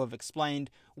Tiger, who have explained.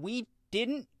 We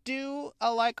didn't do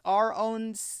our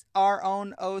own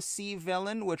OC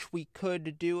villain, which we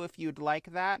could do if you'd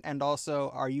like that. And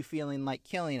also, are you feeling like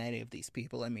killing any of these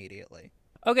people immediately?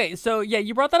 Okay, so yeah,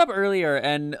 you brought that up earlier,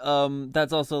 and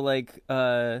that's also like,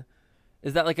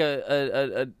 is that like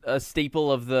a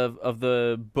staple of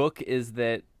the book? Is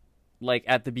that like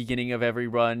at the beginning of every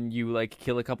run you like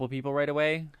kill a couple people right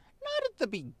away? Not at the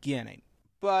beginning,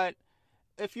 but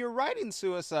if you're writing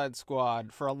Suicide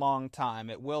Squad for a long time,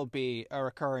 it will be a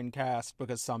recurring cast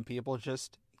because some people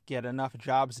just get enough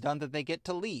jobs done that they get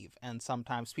to leave, and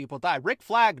sometimes people die. Rick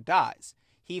Flag dies.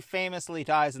 He famously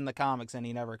dies in the comics, and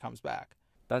he never comes back.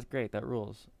 That's great. That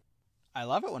rules. I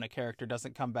love it when a character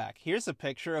doesn't come back. Here's a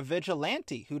picture of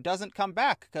Vigilante, who doesn't come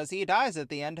back because he dies at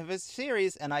the end of his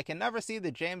series, and I can never see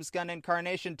the James Gunn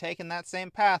incarnation taking that same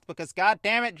path because, god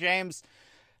damn it, James,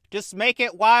 just make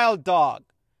it Wild Dog.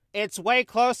 It's way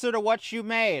closer to what you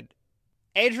made.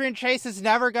 Adrian Chase is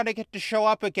never going to get to show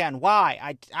up again.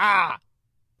 Why?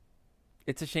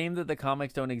 It's a shame that the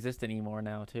comics don't exist anymore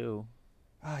now, too.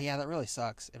 Oh, yeah, that really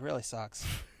sucks. It really sucks.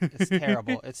 It's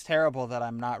terrible. It's terrible that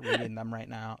I'm not reading them right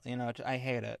now. You know, I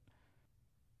hate it.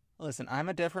 Listen, I'm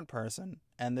a different person,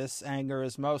 and this anger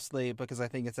is mostly because I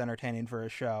think it's entertaining for a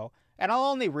show. And I'll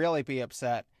only really be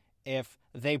upset if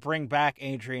they bring back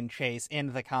Adrian Chase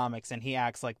in the comics and he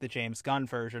acts like the James Gunn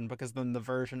version, because then the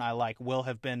version I like will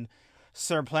have been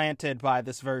supplanted by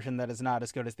this version that is not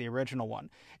as good as the original one.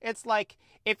 It's like,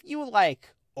 if you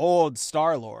like old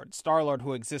Star-Lord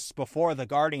who exists before the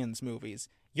Guardians movies,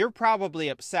 you're probably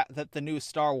upset that the new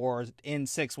Star Wars in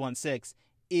 616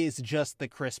 is just the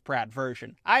Chris Pratt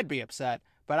version. I'd be upset,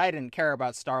 but I didn't care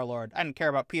about Star-Lord. I didn't care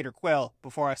about Peter Quill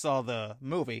before I saw the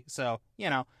movie, so,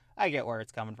 I get where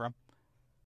it's coming from.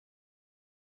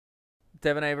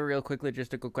 Devin, I have a real quick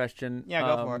logistical question. Yeah,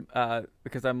 go for it.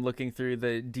 Because I'm looking through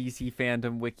the DC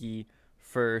fandom wiki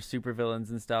for supervillains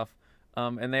and stuff,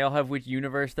 and they all have which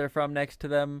universe they're from next to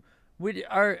them.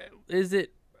 Is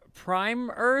it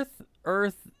Prime Earth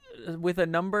with a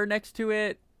number next to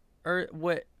it, or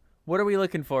what? What are we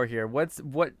looking for here?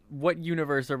 What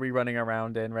universe are we running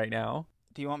around in right now?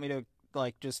 Do you want me to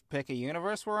just pick a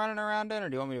universe we're running around in, or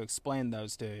do you want me to explain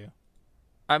those to you?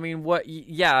 I mean, what?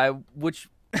 Yeah, which?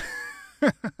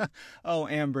 Oh,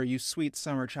 Amber, you sweet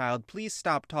summer child, please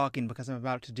stop talking because I'm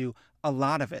about to do a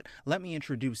lot of it. Let me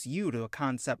introduce you to a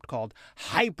concept called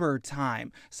hyper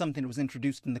time, something that was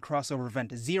introduced in the crossover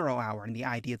event 0 Hour, and the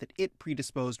idea that it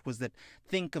predisposed was that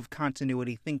think of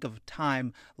continuity, think of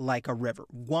time like a river,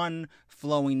 one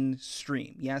flowing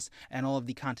stream, yes? And all of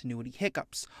the continuity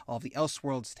hiccups, all of the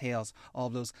Elseworlds tales, all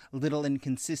of those little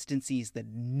inconsistencies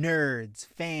that nerds,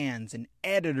 fans, and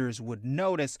editors would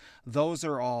notice, those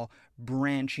are all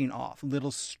branching off,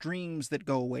 little streams that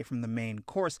go away from the main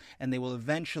course, and they will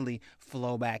eventually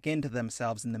flow back into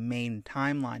themselves in the main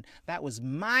timeline. That was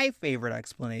my favorite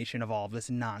explanation of all of this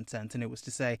nonsense, and it was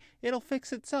to say, it'll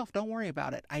fix itself, don't worry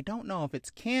about it. I don't know if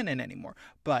it's canon anymore,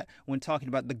 but when talking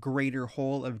about the greater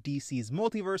whole of DC's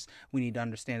multiverse, we need to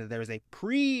understand that there is a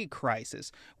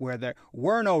pre-crisis where there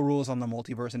were no rules on the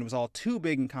multiverse, and it was all too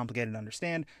big and complicated to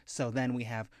understand, so then we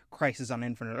have Crisis on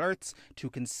Infinite Earths to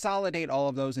consolidate all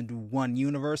of those into one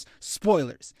universe.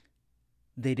 Spoilers!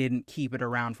 They didn't keep it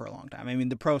around for a long time. I mean,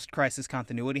 the post-crisis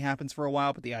continuity happens for a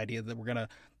while, but the idea that we're going to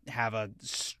have a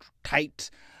tight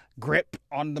grip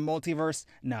on the multiverse,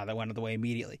 no, that went out of the way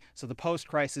immediately. So the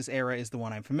post-crisis era is the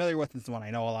one I'm familiar with, it's the one I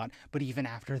know a lot, but even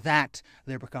after that,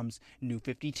 there becomes New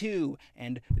 52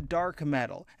 and Dark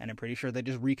Metal, and I'm pretty sure they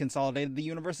just reconsolidated the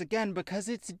universe again because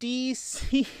it's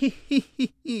DC.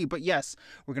 But yes,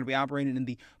 we're going to be operating in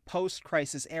the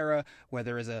post-crisis era where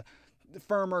there is a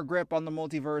firmer grip on the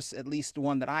multiverse, at least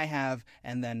one that I have,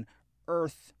 and then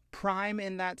Earth Prime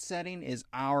in that setting is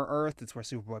our Earth. It's where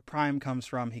Superboy Prime comes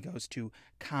from. He goes to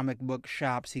comic book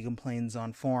shops. He complains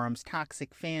on forums.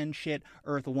 Toxic fan shit.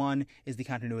 Earth 1 is the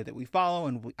continuity that we follow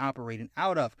and we operate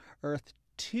out of. Earth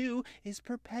 2 is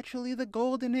perpetually the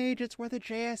golden age. It's where the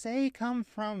JSA come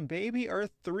from, baby. Earth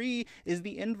 3 is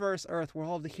the inverse Earth, where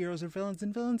all of the heroes are villains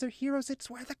and villains are heroes. It's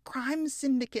where the crime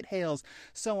syndicate hails.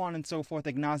 So on and so forth,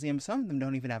 ad nauseum. Some of them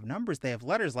don't even have numbers. They have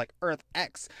letters like Earth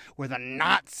X, where the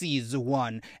Nazis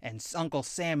won, and Uncle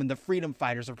Sam and the Freedom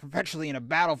Fighters are perpetually in a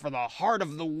battle for the heart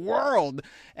of the world.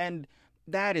 And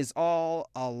that is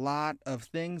all a lot of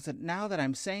things that now that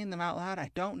I'm saying them out loud, I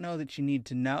don't know that you need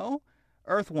to know.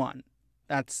 Earth 1.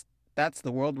 That's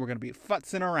the world we're going to be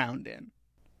futzing around in.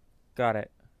 Got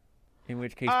it. In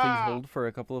which case, please hold for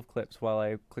a couple of clips while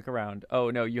I click around. Oh,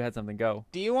 no, you had something. Go.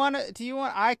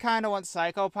 I kind of want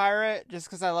Psycho Pirate, just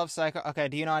because I love Psycho. Okay,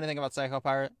 do you know anything about Psycho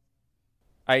Pirate?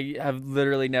 I have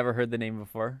literally never heard the name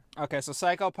before. Okay, so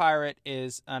Psycho Pirate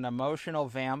is an emotional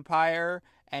vampire,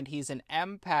 and he's an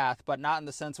empath, but not in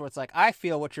the sense where it's like, I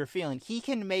feel what you're feeling. He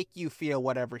can make you feel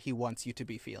whatever he wants you to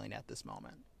be feeling at this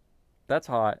moment. That's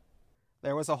hot.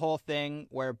 There was a whole thing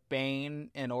where Bane,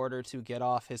 in order to get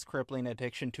off his crippling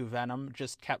addiction to Venom,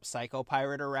 just kept Psycho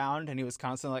Pirate around, and he was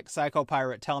constantly like, Psycho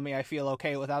Pirate, tell me I feel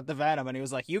okay without the Venom, and he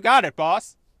was like, you got it,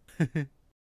 boss.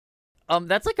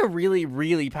 That's like a really,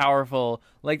 really powerful,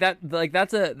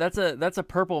 that's a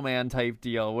Purple Man type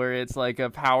deal, where it's like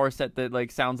a power set that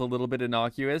like sounds a little bit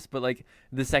innocuous, but like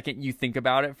the second you think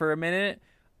about it for a minute,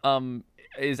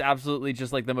 is absolutely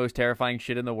just like the most terrifying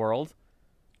shit in the world.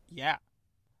 Yeah.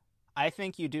 I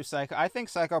think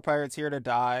Psycho Pirate's here to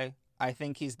die. I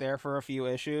think he's there for a few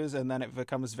issues, and then it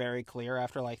becomes very clear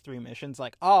after like 3 missions,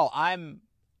 like, oh, I'm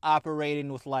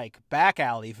operating with like back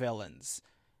alley villains,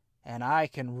 and I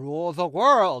can rule the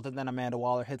world. And then Amanda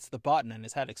Waller hits the button and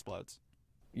his head explodes.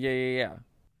 Yeah.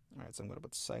 All right, so I'm going to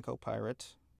put Psycho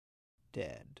Pirate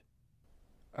dead.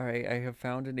 All right, I have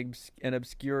found an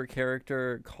obscure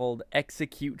character called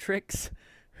Executrix,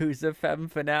 who's a femme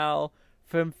fatale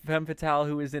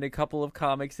who was in a couple of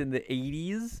comics in the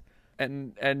 80s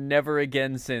and never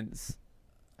again since.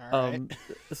 All right.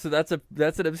 So that's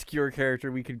an obscure character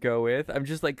we could go with. I'm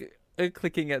just like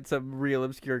clicking at some real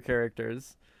obscure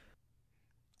characters.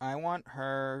 I want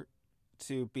her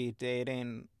to be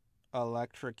dating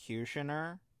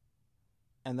Electrocutioner,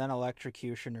 and then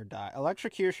Electrocutioner die.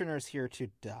 Electrocutioner's here to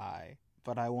die,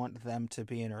 but I want them to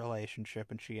be in a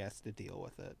relationship and she has to deal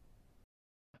with it.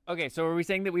 Okay, so are we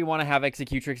saying that we want to have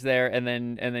Executrix there and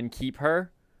then keep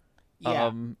her?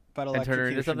 Yeah, but and turn her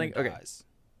into Electrocutioner something. dies.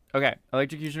 Okay.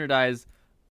 Electrocutioner dies.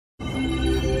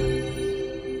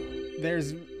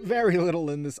 There's very little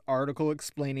in this article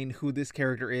explaining who this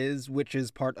character is, which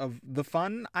is part of the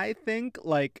fun, I think.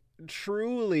 Like,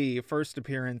 truly, first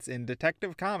appearance in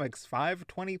Detective Comics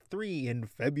 523 in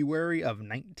February of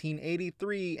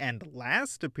 1983, and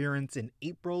last appearance in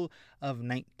April of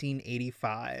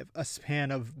 1985, a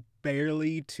span of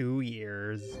barely 2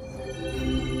 years.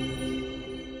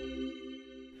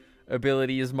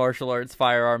 Ability is martial arts,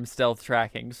 firearms, stealth,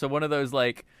 tracking. So one of those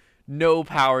like no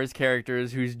powers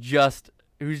characters who's just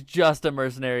a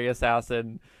mercenary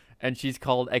assassin, and she's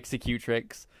called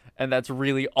Executrix, and that's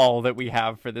really all that we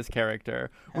have for this character,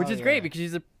 which is great because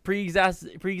she's a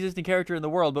pre-existing character in the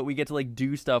world, but we get to like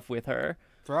do stuff with her.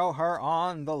 Throw her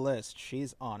on the list.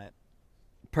 She's on it.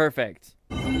 Perfect.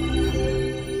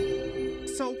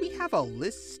 So we have a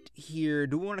list here.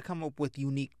 Do we want to come up with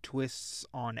unique twists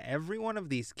on every one of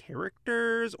these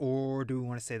characters? Or do we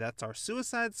want to say that's our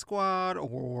Suicide Squad?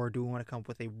 Or do we want to come up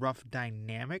with a rough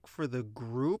dynamic for the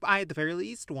group? I, at the very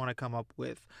least, want to come up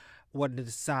with what to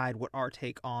decide what our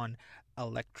take on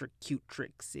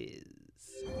Electrocutrix is.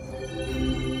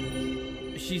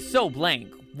 She's so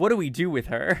blank. What do we do with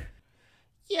her?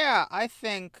 Yeah, I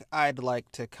think I'd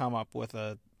like to come up with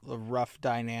a rough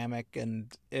dynamic,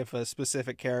 and if a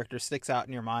specific character sticks out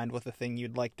in your mind with a thing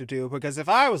you'd like to do, because if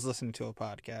I was listening to a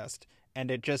podcast and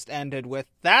it just ended with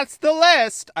 "that's the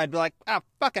list," I'd be like,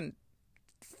 fucking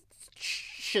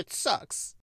shit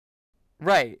sucks.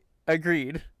 Right.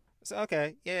 Agreed. So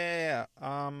okay, yeah.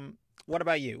 What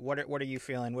about you? What are you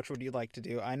feeling? Which would you like to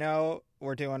do? I know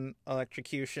we're doing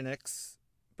Electrocutionix,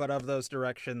 but of those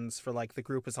directions for like the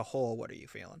group as a whole, what are you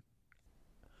feeling?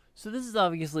 So this is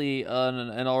obviously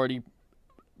an already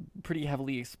pretty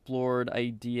heavily explored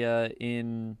idea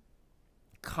in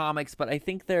comics, but I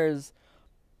think there's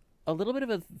a little bit of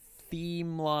a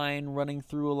theme line running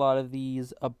through a lot of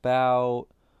these about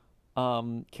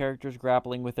characters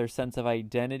grappling with their sense of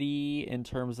identity in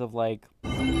terms of like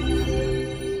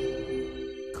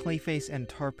Clayface and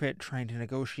Tar-Pit trying to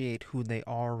negotiate who they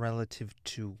are relative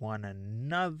to one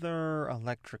another.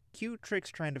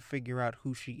 Electrocutrix trying to figure out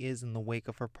who she is in the wake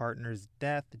of her partner's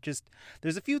death.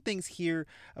 There's a few things here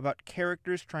about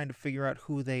characters trying to figure out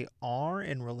who they are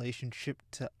in relationship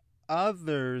to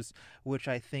others, which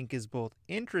I think is both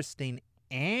interesting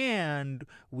and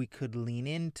we could lean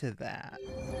into that.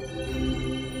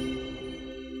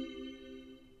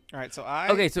 All right, so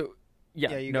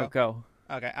yeah, you go.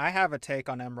 Okay, I have a take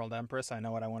on Emerald Empress. I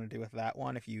know what I want to do with that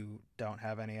one if you don't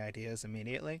have any ideas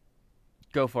immediately.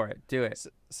 Go for it. Do it.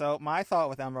 So my thought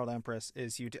with Emerald Empress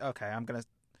is okay, I'm going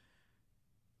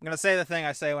to say the thing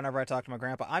I say whenever I talk to my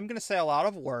grandpa. I'm going to say a lot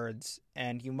of words,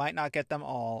 and you might not get them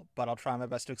all, but I'll try my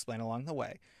best to explain along the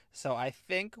way. So I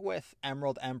think with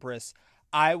Emerald Empress,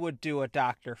 I would do a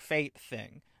Dr. Fate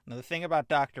thing. Now, the thing about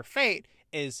Dr. Fate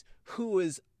is who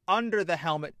is under the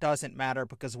helmet doesn't matter,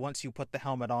 because once you put the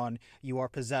helmet on, you are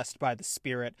possessed by the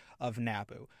spirit of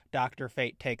Nabu. Dr.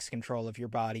 Fate takes control of your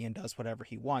body and does whatever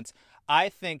he wants. I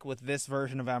think with this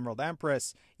version of Emerald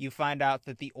Empress, you find out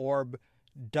that the orb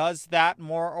does that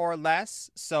more or less.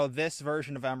 So this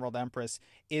version of Emerald Empress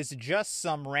is just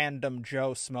some random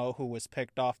Joe Smo who was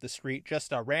picked off the street,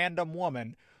 just a random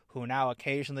woman who now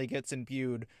occasionally gets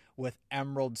imbued with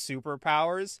emerald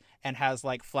superpowers and has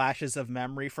like flashes of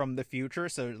memory from the future.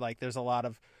 So like there's a lot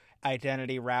of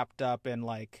identity wrapped up in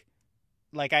like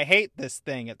I hate this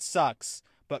thing, it sucks,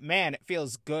 but man, it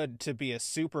feels good to be a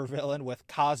supervillain with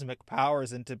cosmic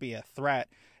powers and to be a threat.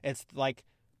 It's like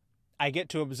I get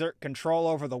to exert control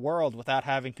over the world without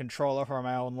having control over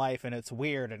my own life, and it's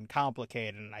weird and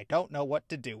complicated and I don't know what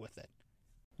to do with it.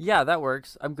 Yeah, that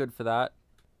works. I'm good for that.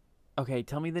 Okay,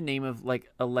 tell me the name of like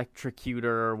Electrocutor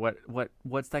or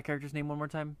what's that character's name one more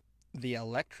time? The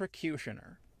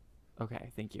Electrocutioner. Okay,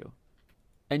 thank you.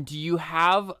 And do you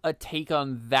have a take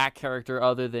on that character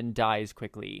other than dies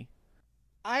quickly?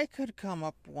 I could come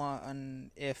up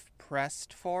one if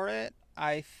pressed for it.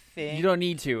 I think you don't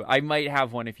need to. I might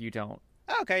have one if you don't.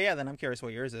 Okay, yeah, then I'm curious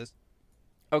what yours is.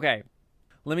 Okay,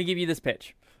 let me give you this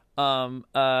pitch. I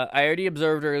already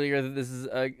observed earlier that this is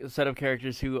a set of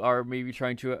characters who are maybe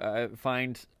trying to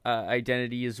find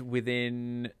identities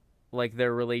within like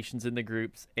their relations in the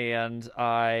groups, and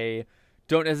I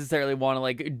don't necessarily want to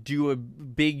like do a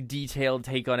big detailed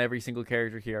take on every single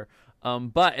character here.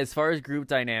 But as far as group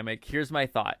dynamic, here's my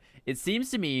thought. It seems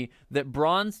to me that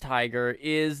Bronze Tiger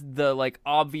is the like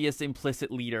obvious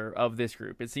implicit leader of this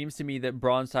group. It seems to me that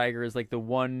Bronze Tiger is like the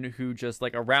one who just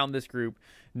like around this group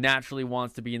naturally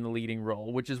wants to be in the leading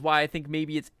role, which is why I think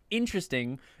maybe it's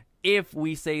interesting if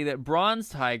we say that Bronze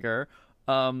Tiger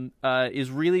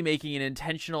is really making an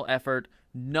intentional effort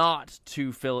not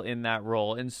to fill in that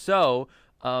role. And so,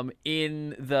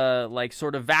 in the like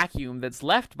sort of vacuum that's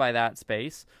left by that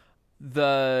space,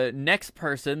 the next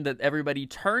person that everybody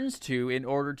turns to in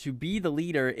order to be the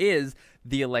leader is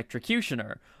the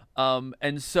Electrocutioner.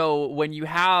 And so when you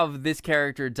have this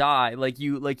character die, like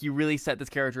you really set this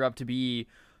character up to be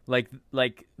like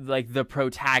the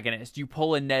protagonist. You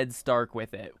pull a Ned Stark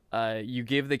with it. You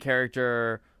give the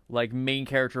character like main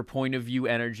character point of view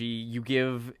energy. You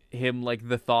give him like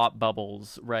the thought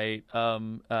bubbles, right?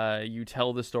 You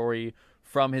tell the story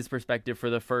from his perspective for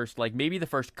the first, like maybe the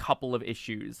first couple of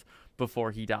issues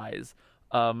before he dies.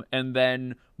 And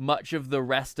then much of the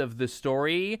rest of the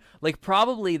story, like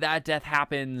probably that death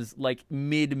happens like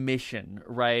mid-mission,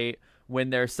 right? When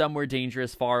they're somewhere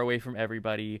dangerous, far away from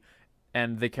everybody,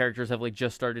 and the characters have like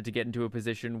just started to get into a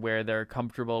position where they're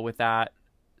comfortable with that.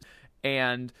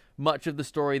 And much of the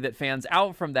story that fans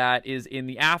out from that is in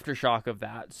the aftershock of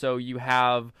that. So you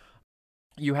have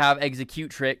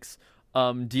Executrix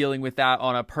dealing with that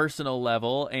on a personal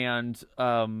level, and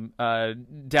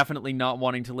definitely not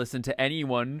wanting to listen to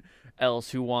anyone else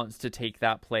who wants to take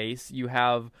that place. You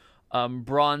have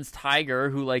Bronze Tiger,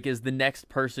 who like is the next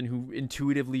person who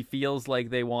intuitively feels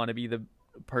like they want to be the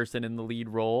person in the lead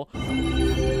role,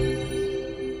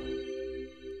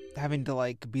 having to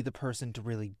like be the person to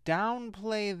really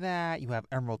downplay that. You have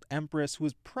Emerald Empress, who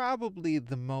is probably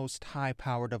the most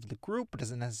high-powered of the group, but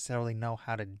doesn't necessarily know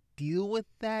how to deal with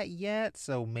that yet,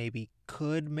 so maybe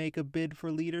could make a bid for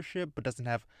leadership, but doesn't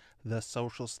have the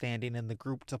social standing in the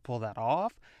group to pull that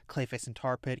off. Clayface and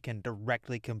Tar Pit can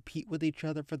directly compete with each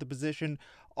other for the position.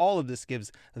 All of this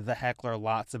gives the Heckler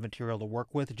lots of material to work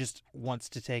with. Just wants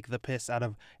to take the piss out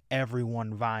of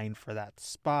everyone vying for that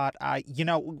spot. I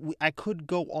could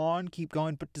go on, keep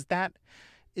going, but does that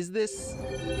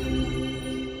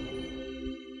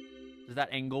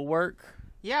angle work?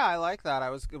 Yeah, I like that.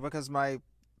 Because my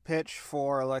pitch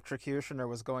for Electrocutioner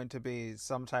was going to be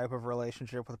some type of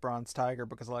relationship with Bronze Tiger,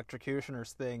 because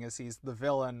Electrocutioner's thing is he's the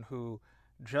villain who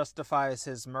justifies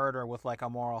his murder with like a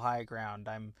moral high ground.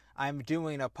 I'm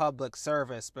doing a public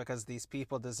service because these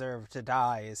people deserve to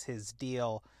die is his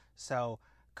deal. So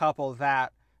couple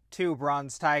that to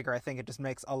Bronze Tiger, I think it just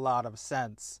makes a lot of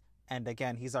sense. And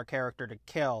again, he's our character to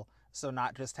kill, so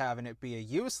not just having it be a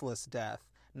useless death,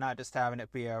 not just having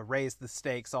it be a raise the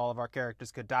stakes, all of our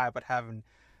characters could die, but having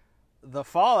the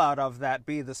fallout of that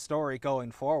be the story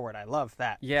going forward. I love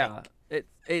that. Yeah,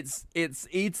 it's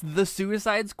the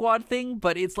Suicide Squad thing,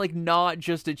 but it's like not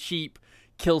just a cheap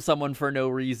kill someone for no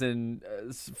reason,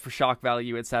 for shock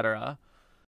value, etc.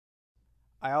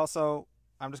 I'm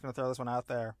just gonna throw this one out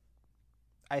there.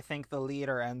 I think the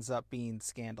leader ends up being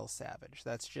Scandal Savage.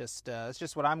 That's just it's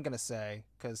just what I'm gonna say,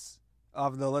 because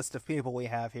of the list of people we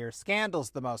have here,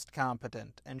 Scandal's the most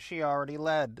competent, and she already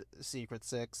led Secret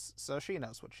Six, so she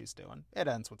knows what she's doing. It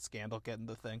ends with Scandal getting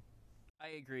the thing. I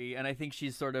agree, and I think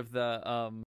she's sort of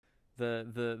the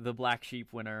black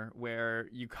sheep winner, where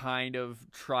you kind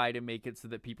of try to make it so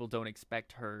that people don't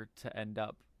expect her to end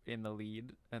up in the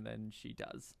lead, and then she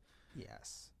does.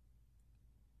 Yes.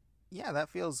 Yeah, that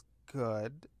feels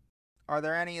good. Are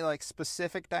there any like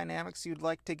specific dynamics you'd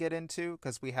like to get into?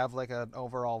 Because we have like an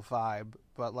overall vibe,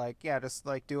 but like, yeah, just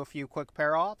like do a few quick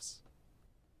pair-offs.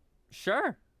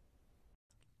 Sure.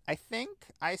 I think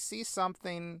I see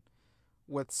something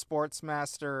with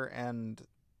Sportsmaster and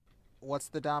what's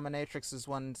the Dominatrix's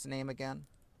one's name again?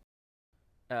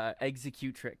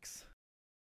 Executrix.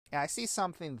 Yeah, I see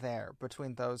something there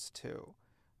between those two.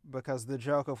 Because the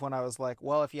joke of when I was like,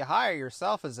 well, if you hire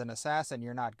yourself as an assassin,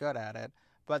 you're not good at it.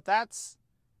 But that's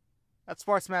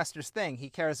Sportsmaster's thing. He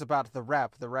cares about the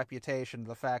reputation,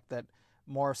 the fact that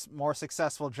more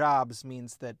successful jobs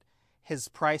means that his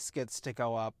price gets to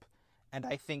go up. And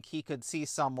I think he could see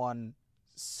someone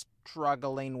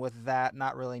struggling with that,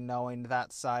 not really knowing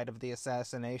that side of the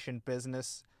assassination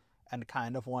business, and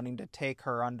kind of wanting to take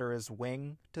her under his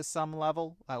wing to some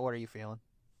level. What are you feeling?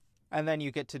 And then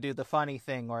you get to do the funny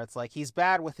thing where it's like he's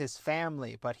bad with his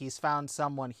family, but he's found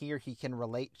someone here he can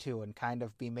relate to and kind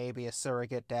of be maybe a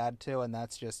surrogate dad to, and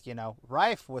that's just,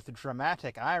 rife with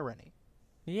dramatic irony.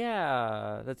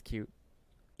 Yeah, that's cute.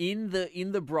 In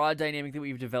the broad dynamic that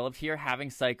we've developed here, having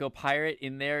Psycho Pirate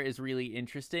in there is really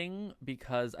interesting,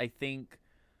 because I think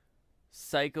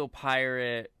Psycho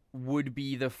Pirate would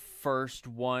be the first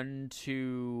one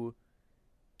to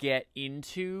get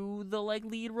into the like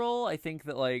lead role. I think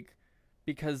that like,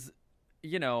 because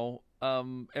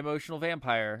emotional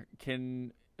vampire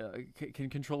can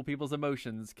control people's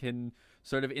emotions, can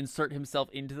sort of insert himself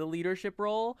into the leadership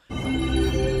role.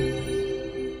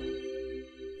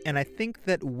 And I think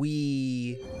that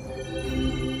we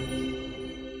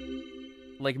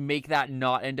like make that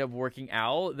not end up working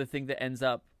out. The thing that ends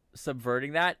up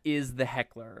subverting that is the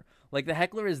heckler. Like the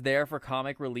heckler is there for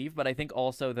comic relief, but I think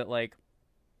also that like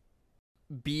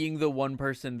being the one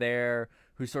person there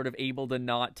who's sort of able to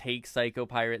not take Psycho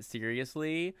Pirate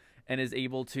seriously and is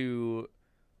able to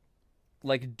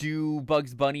like do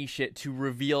Bugs Bunny shit to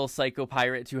reveal Psycho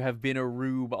Pirate to have been a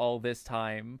rube all this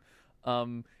time,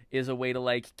 is a way to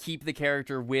like keep the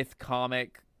character with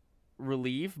comic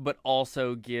relief, but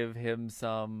also give him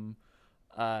some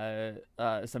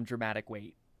dramatic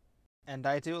weight. And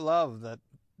I do love that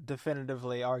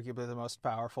definitively, arguably the most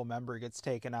powerful member gets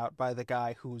taken out by the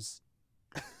guy who's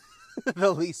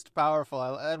the least powerful.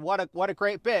 And what a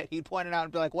great bit. He'd point it out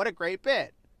and be like, what a great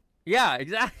bit. Yeah,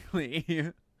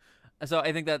 exactly. So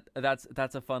I think that's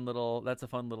a fun little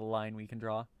line we can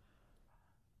draw.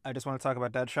 I just want to talk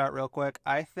about Deadshot real quick.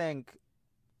 I think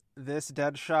this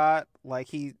Deadshot,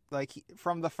 he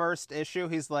from the first issue,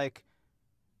 he's like,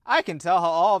 I can tell how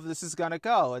all of this is gonna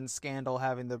go. And Scandal,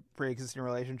 having the pre-existing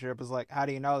relationship, is like, how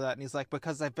do you know that? And he's like,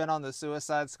 because I've been on the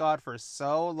Suicide Squad for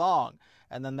so long.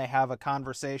 And then they have a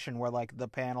conversation where like the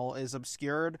panel is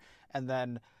obscured, and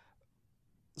then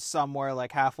somewhere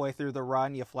like halfway through the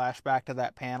run you flash back to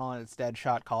that panel and it's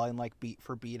Deadshot calling like beat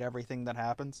for beat everything that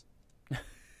happens.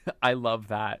 I love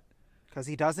that. Because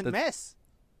he doesn't miss.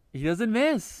 He doesn't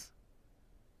miss.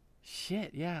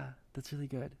 Shit, yeah. That's really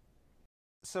good.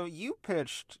 So you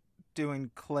pitched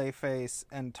doing Clayface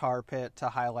and Tar Pit to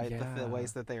highlight the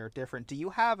ways that they are different. Do you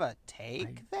have a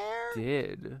take there?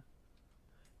 Did.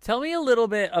 Tell me a little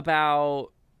bit about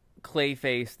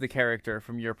Clayface, the character,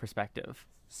 from your perspective.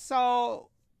 So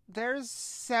there's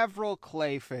several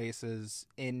Clayfaces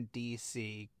in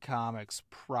DC Comics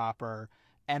proper,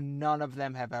 and none of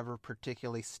them have ever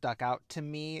particularly stuck out to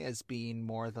me as being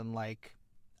more than like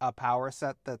a power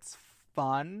set that's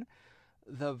fun.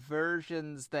 The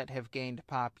versions that have gained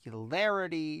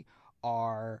popularity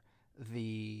are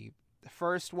the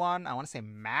first one, I want to say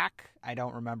Mac. I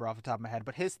don't remember off the top of my head,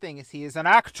 but his thing is he is an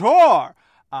actor.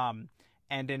 And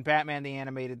in Batman the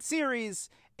Animated Series,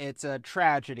 it's a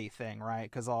tragedy thing, right?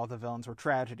 Because all the villains were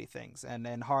tragedy things. And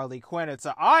in Harley Quinn, it's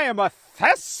I am a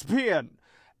thespian.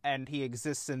 And he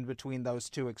exists in between those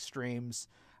two extremes.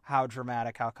 How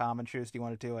dramatic, how common choose do you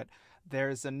want to do it?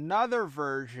 There's another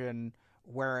version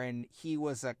wherein he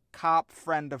was a cop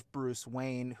friend of Bruce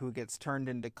Wayne who gets turned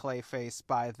into Clayface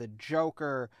by the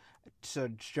Joker. So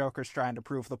Joker's trying to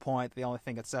prove the point. The only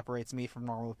thing that separates me from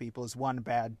normal people is one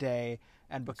bad day,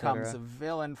 and becomes a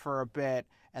villain for a bit,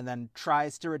 and then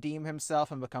tries to redeem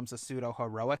himself and becomes a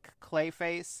pseudo-heroic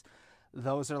Clayface.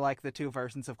 Those are like the two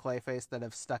versions of Clayface that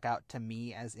have stuck out to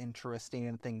me as interesting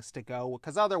and things to go,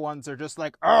 because other ones are just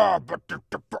like, but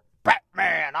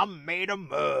Batman, I'm made of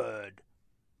mud.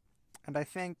 And I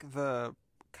think the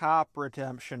cop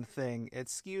redemption thing, it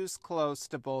skews close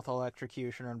to both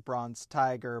Electrocutioner and Bronze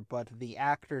Tiger, but the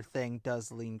actor thing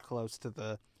does lean close to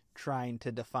the trying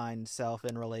to define self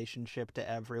in relationship to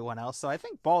everyone else. So I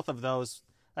think both of those,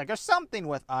 like, there's something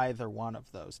with either one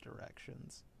of those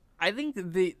directions. I think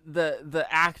the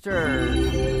actor...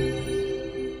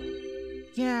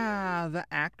 Yeah, the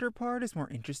actor part is more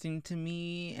interesting to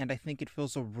me, and I think it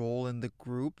fills a role in the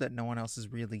group that no one else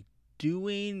is really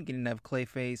doing. Getting to have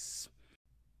Clayface,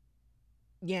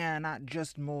 not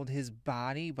just mold his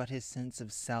body, but his sense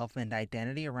of self and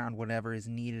identity around whatever is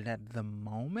needed at the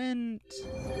moment.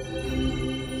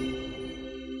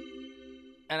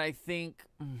 And I think...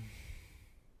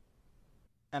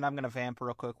 And I'm going to vamp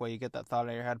real quick while you get that thought out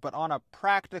of your head, but on a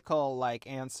practical, like,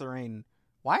 answering,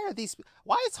 why is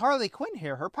Harley Quinn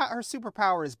here? Her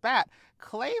superpower is Bat.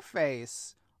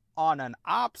 Clayface, on an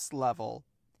ops level,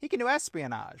 he can do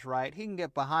espionage, right? He can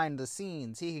get behind the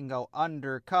scenes. He can go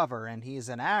undercover, and he's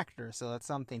an actor, so that's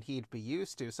something he'd be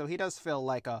used to. So he does feel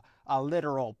like a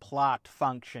literal plot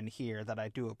function here that I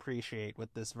do appreciate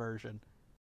with this version.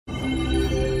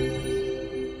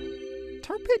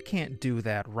 Tar Pit can't do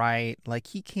that, right? Like,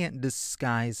 he can't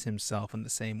disguise himself in the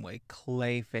same way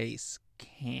Clayface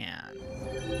can.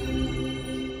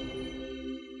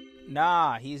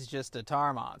 Nah, he's just a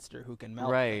tar monster who can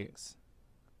melt things.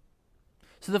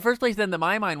 So the first place then that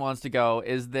my mind wants to go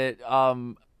is that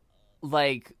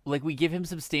like we give him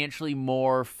substantially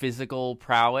more physical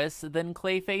prowess than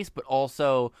Clayface, but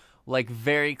also like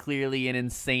very clearly an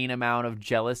insane amount of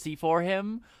jealousy for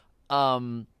him.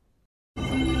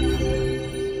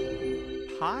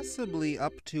 possibly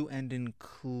up to and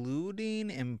including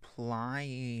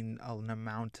implying an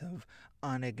amount of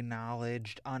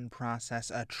unacknowledged,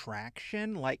 unprocessed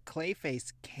attraction. Like,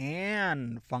 Clayface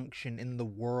can function in the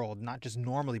world, not just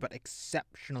normally, but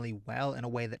exceptionally well in a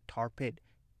way that Tar Pit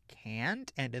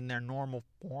can't, and in their normal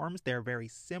forms, they're very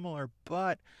similar,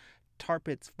 but Tar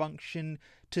Pit's function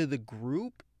to the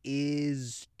group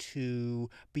is to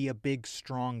be a big,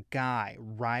 strong guy,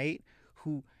 right?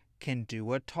 Who can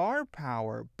do a tar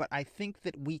power, but I think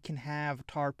that we can have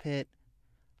Tar Pit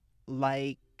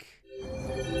like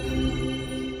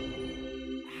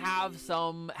have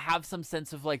some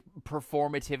sense of like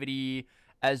performativity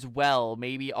as well.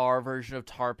 Maybe our version of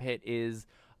Tar Pit is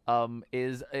a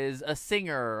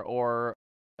singer, or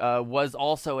was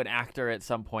also an actor at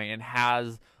some point and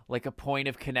has like a point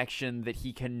of connection that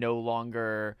he can no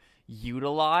longer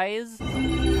utilize.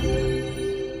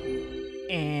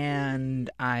 And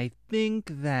I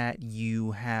think that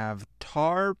you have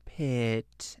Tar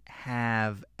Pit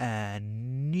have a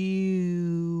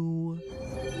new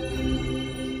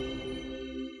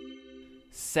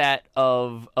set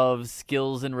of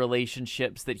skills and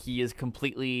relationships that he is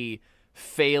completely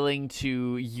failing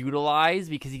to utilize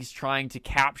because he's trying to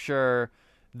capture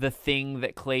the thing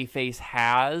that Clayface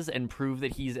has and prove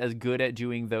that he's as good at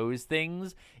doing those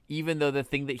things, even though the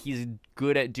thing that he's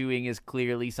good at doing is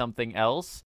clearly something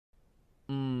else.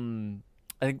 I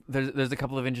think there's a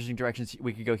couple of interesting directions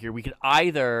we could go here. We could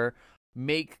either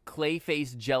make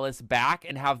Clayface jealous back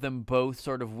and have them both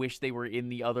sort of wish they were in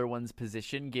the other one's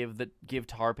position, give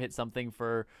Tar Pit something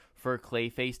for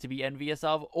Clayface to be envious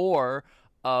of, or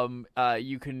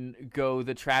you can go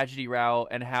the tragedy route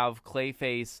and have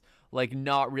Clayface like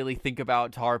not really think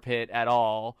about Tar Pit at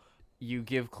all. You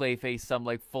give Clayface some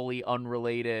like fully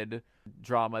unrelated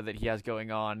drama that he has going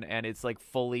on, and it's like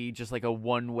fully just like a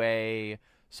one-way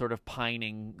sort of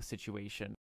pining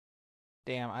situation.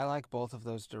 Damn, I like both of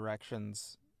those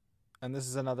directions. And this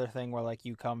is another thing where like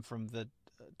you come from the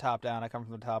top down, I come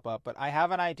from the top up. But I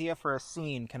have an idea for a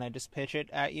scene. Can I just pitch it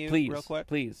at you real quick?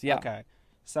 Please, yeah. Okay.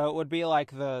 So it would be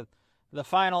like the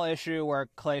final issue where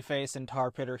Clayface and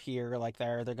Tar Pit are here, like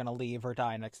they're gonna leave or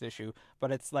die next issue.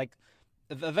 But it's like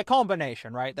the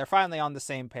combination, right? They're finally on the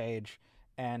same page,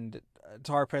 and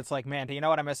Tar Pit's like, man, do you know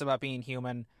what I miss about being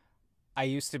human? I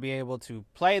used to be able to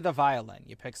play the violin.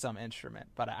 You pick some instrument,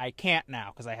 but I can't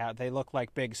now because they look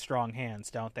like big, strong hands,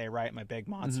 don't they? Right, my big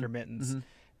monster mittens,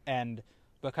 and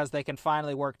because they can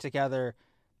finally work together,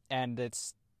 and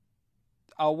it's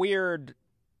a weird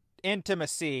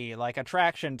intimacy, like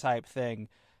attraction type thing.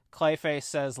 Clayface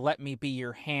says, "Let me be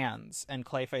your hands," and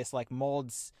Clayface like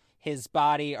molds his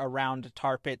body around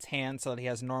Tar Pit's hands so that he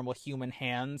has normal human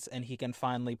hands and he can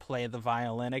finally play the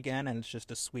violin again, and it's just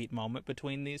a sweet moment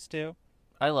between these two.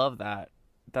 I love that.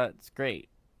 That's great.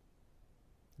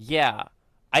 Yeah.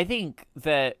 I think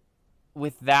that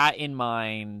with that in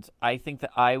mind, I think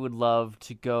that I would love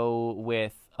to go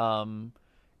with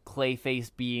Clayface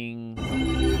being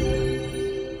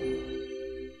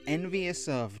envious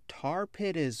of Tar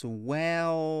Pit as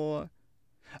well.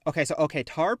 Okay,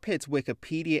 Tar Pit's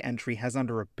Wikipedia entry has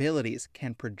under abilities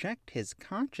can project his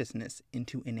consciousness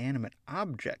into inanimate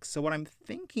objects. So what I'm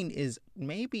thinking is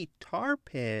maybe Tar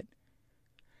Pit,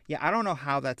 yeah, I don't know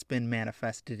how that's been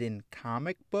manifested in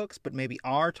comic books, but maybe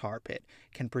our Tar Pit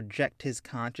can project his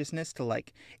consciousness to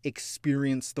like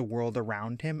experience the world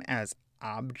around him as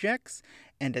objects,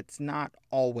 and it's not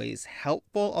always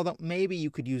helpful, although maybe you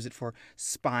could use it for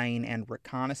spying and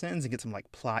reconnaissance and get some like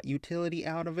plot utility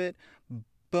out of it.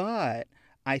 But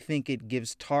I think it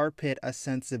gives Tar Pit a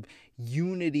sense of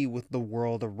unity with the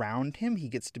world around him. He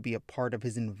gets to be a part of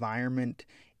his environment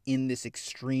in this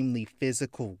extremely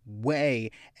physical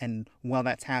way, and while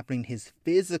that's happening, his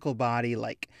physical body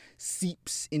like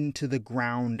seeps into the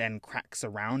ground and cracks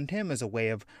around him as a way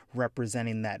of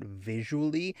representing that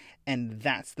visually, and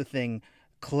that's the thing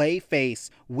Clayface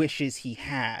wishes he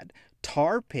had.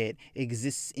 Tar Pit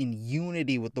exists in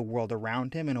unity with the world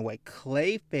around him in a way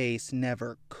Clayface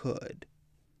never could.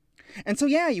 And so,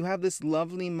 yeah, you have this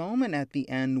lovely moment at the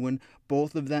end when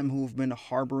both of them who've been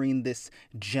harboring this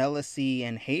jealousy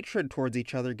and hatred towards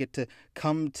each other get to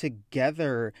come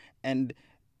together and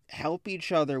help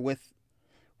each other with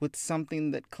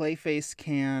something that Clayface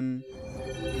can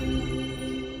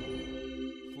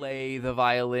play the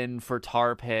violin for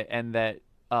Tar Pit, and that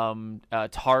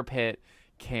Tar Pit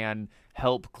can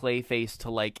help Clayface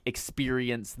to like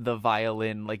experience the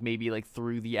violin, like maybe like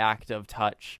through the act of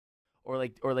touch, or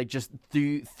like just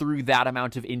through that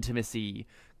amount of intimacy,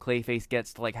 Clayface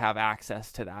gets to like have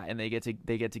access to that, and they get to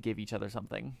give each other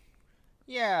something.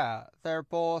 Yeah, they're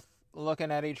both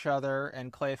looking at each other,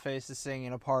 and Clayface is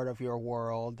singing a part of your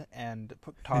world, and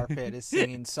Tar Pit is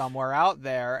singing somewhere out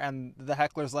there, and the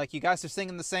heckler's like, you guys are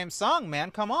singing the same song,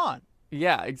 man, come on.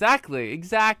 Yeah, exactly.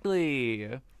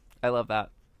 I love that.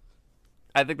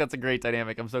 I think that's a great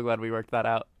dynamic. I'm so glad we worked that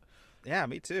out. Yeah,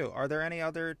 me too. Are there any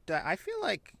other... I feel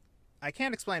like... I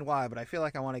can't explain why, but I feel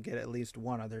like I want to get at least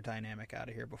one other dynamic out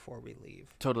of here before we leave.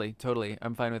 Totally.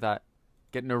 I'm fine with that.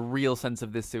 Getting a real sense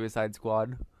of this Suicide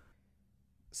Squad.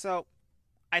 So,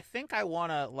 I think I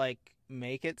want to, like,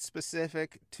 make it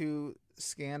specific to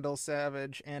Scandal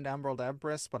Savage and Emerald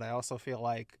Empress, but I also feel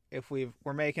like if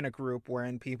we're making a group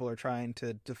wherein people are trying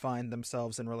to define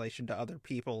themselves in relation to other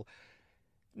people,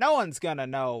 no one's gonna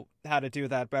know how to do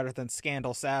that better than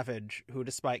Scandal Savage, who,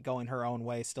 despite going her own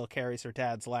way, still carries her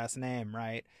dad's last name,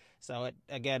 right? So it,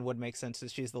 again, would make sense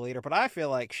that she's the leader. But I feel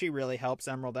like she really helps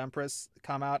Emerald Empress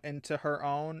come out into her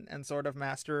own and sort of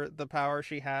master the power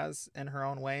she has in her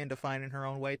own way and defining her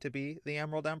own way to be the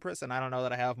Emerald Empress. And I don't know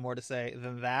that I have more to say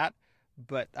than that,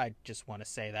 but I just want to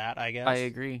say that, I guess. I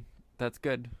agree. That's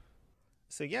good.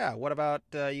 So yeah, what about,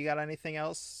 you got anything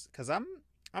else? Because I'm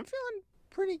feeling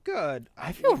pretty good.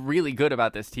 I feel really good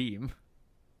about this team.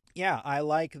 Yeah, I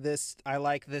like this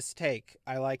take.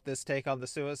 I like this take on the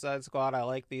Suicide Squad. I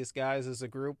like these guys as a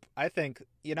group. I think,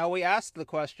 we asked the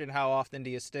question, how often do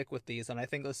you stick with these? And I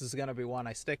think this is going to be one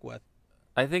I stick with.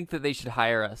 I think that they should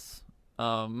hire us.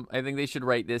 I think they should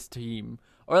write this team.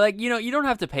 Or, you don't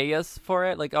have to pay us for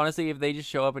it. Like, honestly, if they just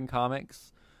show up in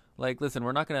comics, listen,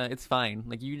 we're not going to, it's fine.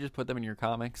 You just put them in your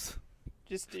comics.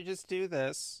 Just do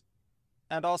this.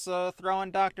 And also throw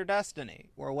in Dr. Destiny.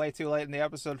 We're way too late in the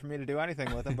episode for me to do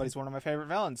anything with him, but he's one of my favorite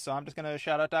villains, so I'm just going to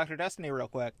shout out Dr. Destiny real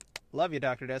quick. Love you,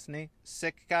 Dr. Destiny.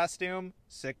 Sick costume,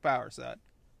 sick power set.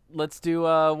 Let's do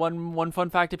one fun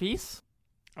fact apiece.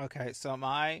 Okay, so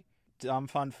my dumb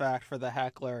fun fact for the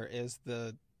heckler is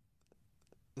the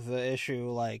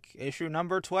issue, issue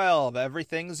number 12,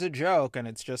 Everything's a Joke, and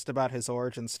it's just about his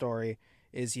origin story,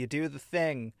 is you do the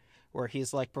thing where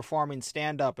he's performing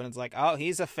stand-up and it's oh,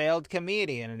 he's a failed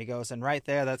comedian, and he goes, and right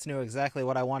there, that's exactly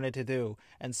what I wanted to do,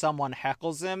 and someone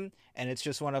heckles him, and it's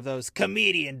just one of those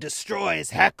comedian destroys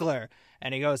heckler,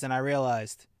 and he goes, and I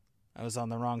realized I was on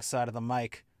the wrong side of the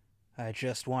mic. I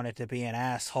just wanted to be an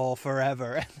asshole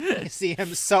forever. And you see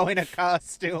him sewing a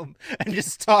costume and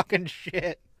just talking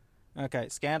shit. Okay,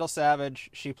 Scandal Savage,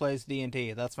 she plays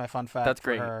D&D. That's my fun fact. That's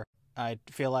great. For her. I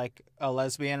feel like a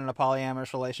lesbian in a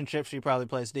polyamorous relationship, she probably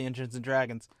plays Dungeons and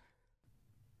Dragons.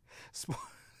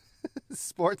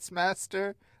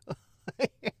 Sportsmaster.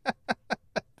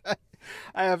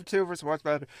 I have two for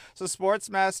Sportsmaster. So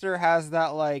Sportsmaster has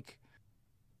that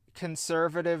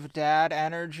conservative dad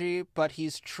energy, but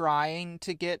he's trying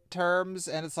to get terms,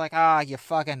 and it's you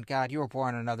fucking God, you were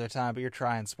born another time, but you're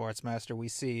trying, Sportsmaster, we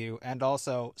see you. And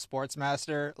also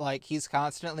Sportsmaster, he's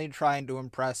constantly trying to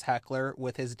impress Heckler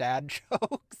with his dad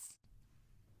jokes.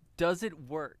 Does it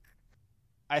work?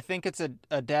 I think it's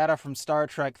a Data from Star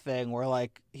Trek thing where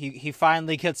he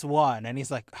finally gets one, and he's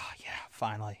oh yeah,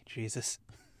 finally, Jesus,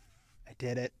 I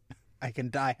did it, I can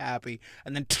die happy,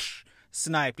 and then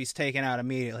sniped, he's taken out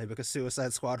immediately because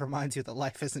Suicide Squad reminds you that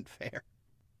life isn't fair.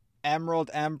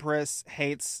 Emerald Empress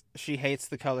hates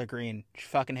the color green. She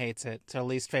fucking hates it. It's her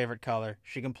least favorite color.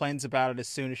 She complains about it as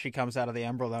soon as she comes out of the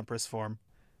Emerald Empress form.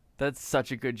 That's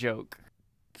such a good joke.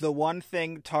 The one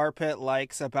thing Tar Pit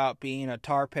likes about being a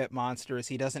Tar Pit monster is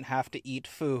he doesn't have to eat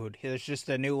food. There's just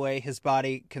a new way his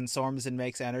body consumes and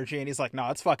makes energy, and he's no,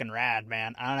 it's fucking rad,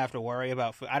 man. I don't have to worry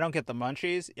about food. I don't get the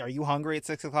munchies. Are you hungry at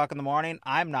 6 o'clock in the morning?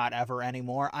 I'm not ever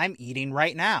anymore. I'm eating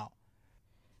right now.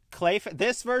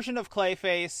 This version of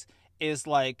Clayface is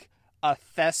a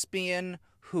thespian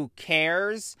who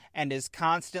cares and is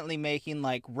constantly making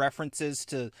references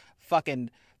to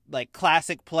fucking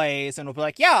classic plays, and will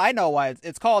be yeah, I know why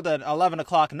it's called an 11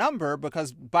 o'clock number,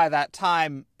 because by that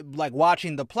time,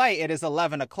 watching the play, it is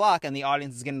 11 o'clock and the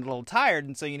audience is getting a little tired,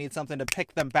 and so you need something to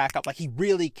pick them back up. He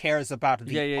really cares about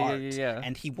the art,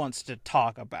 and he wants to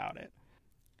talk about it.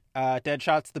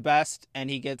 Deadshot's the best, and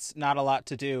he gets not a lot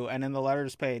to do, and in the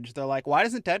letters page, they're why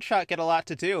doesn't Deadshot get a lot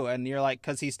to do? And you're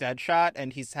because he's Deadshot,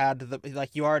 and he's had the,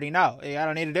 you already know. I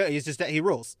don't need to do it. He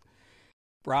rules.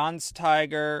 Bronze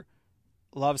Tiger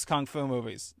loves kung fu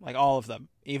movies, all of them,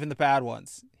 even the bad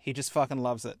ones. He just fucking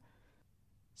loves it.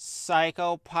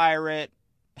 Psycho Pirate.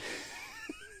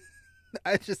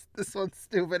 This one's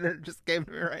stupid and it just came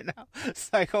to me right now.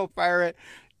 Psycho Pirate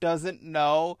doesn't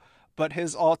know, but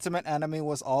his ultimate enemy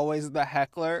was always the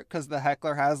heckler, because the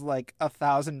heckler has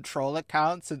 1,000 troll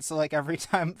accounts, and so every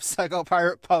time Psycho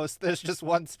Pirate posts, there's just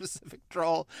one specific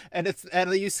troll, and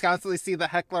you constantly see the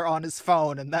heckler on his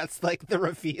phone, and that's the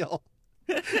reveal.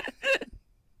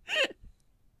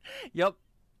 Yep.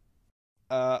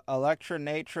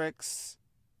 Electronatrix.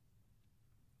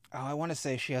 Oh, I want to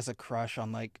say she has a crush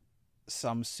on, like,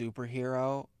 some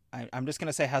superhero. I'm just going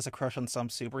to say has a crush on some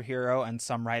superhero, and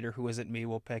some writer who isn't me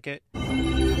will pick it.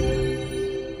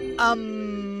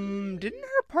 Didn't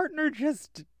her partner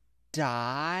just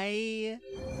die?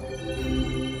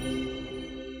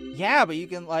 Yeah, but you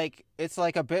can, like, it's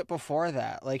like a bit before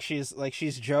that. Like she's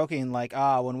joking, like,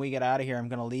 when we get out of here, I'm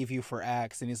gonna leave you for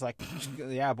X, and he's like,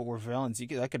 yeah, but we're villains.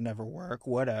 That could never work.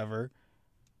 Whatever.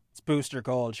 It's Booster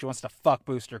Gold. She wants to fuck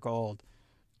Booster Gold.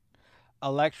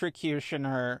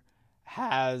 Electrocutioner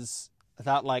has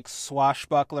that, like,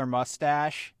 swashbuckler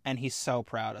mustache, and he's so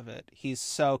proud of it. He's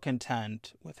so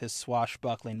content with his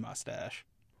swashbuckling mustache.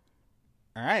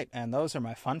 All right, and those are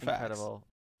my fun facts. Incredible.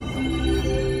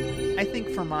 I think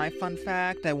for my fun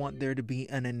fact, I want there to be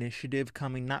an initiative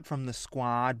coming not from the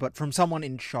squad, but from someone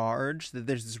in charge, that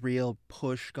there's this real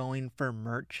push going for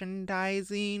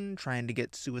merchandising, trying to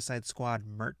get Suicide Squad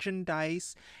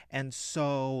merchandise. And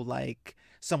so, like,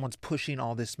 someone's pushing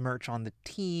all this merch on the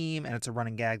team, and it's a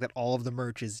running gag that all of the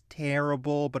merch is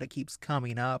terrible, but it keeps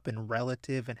coming up in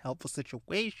relative and helpful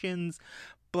situations.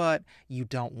 But you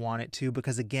don't want it to,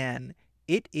 because, again,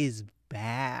 it is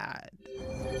bad.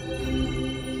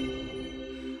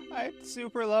 I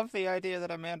super love the idea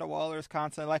that Amanda Waller's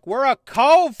constantly like, we're a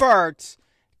covert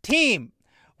team.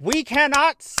 We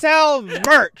cannot sell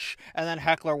merch. And then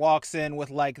Heckler walks in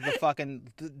with, like, the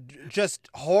fucking just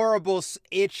horrible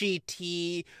itchy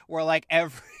T where, like,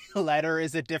 every letter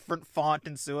is a different font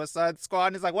in Suicide Squad.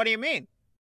 And he's like, what do you mean?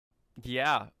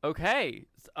 Yeah. Okay.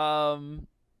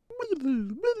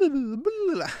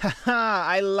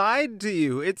 I lied to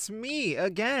you. It's me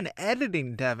again,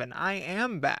 editing Devin. I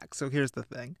am back. So here's the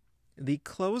thing. The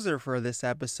closer for this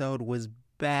episode was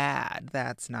bad.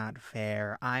 That's not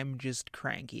fair. I'm just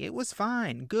cranky. It was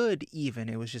fine. Good, even.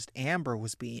 It was just Amber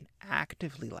was being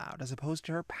actively loud as opposed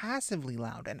to her passively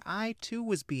loud. And I, too,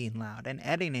 was being loud. And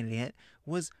editing it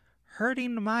was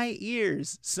hurting my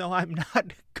ears. So I'm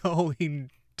not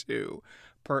going to.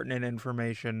 Pertinent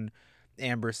information.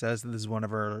 Amber says that this is one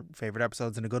of her favorite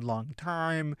episodes in a good long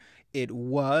time. It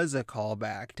was a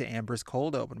callback to Amber's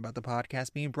cold open about the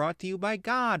podcast being brought to you by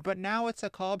God, but now it's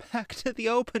a callback to the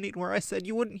opening where I said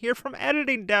you wouldn't hear from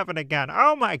editing Devin again.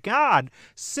 Oh my God,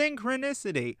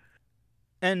 synchronicity.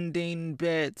 Ending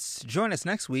bits. Join us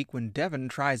next week when Devin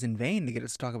tries in vain to get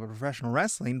us to talk about professional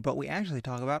wrestling, but we actually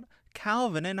talk about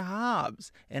Calvin and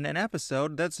Hobbes in an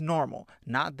episode that's normal.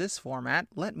 Not this format.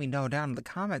 Let me know down in the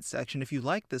comments section if you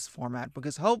like this format,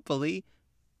 because hopefully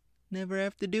never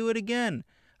have to do it again.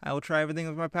 I will try everything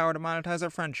with my power to monetize our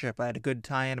friendship. I had a good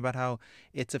tie-in about how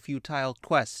it's a futile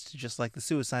quest, just like the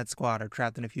Suicide Squad are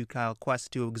trapped in a futile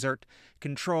quest to exert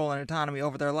control and autonomy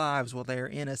over their lives while they are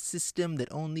in a system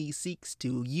that only seeks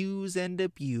to use and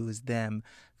abuse them.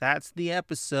 That's the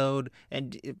episode.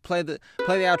 And play the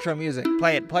outro music.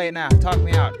 Play it now. Talk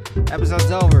me out.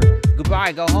 Episode's over.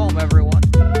 Goodbye. Go home, everyone.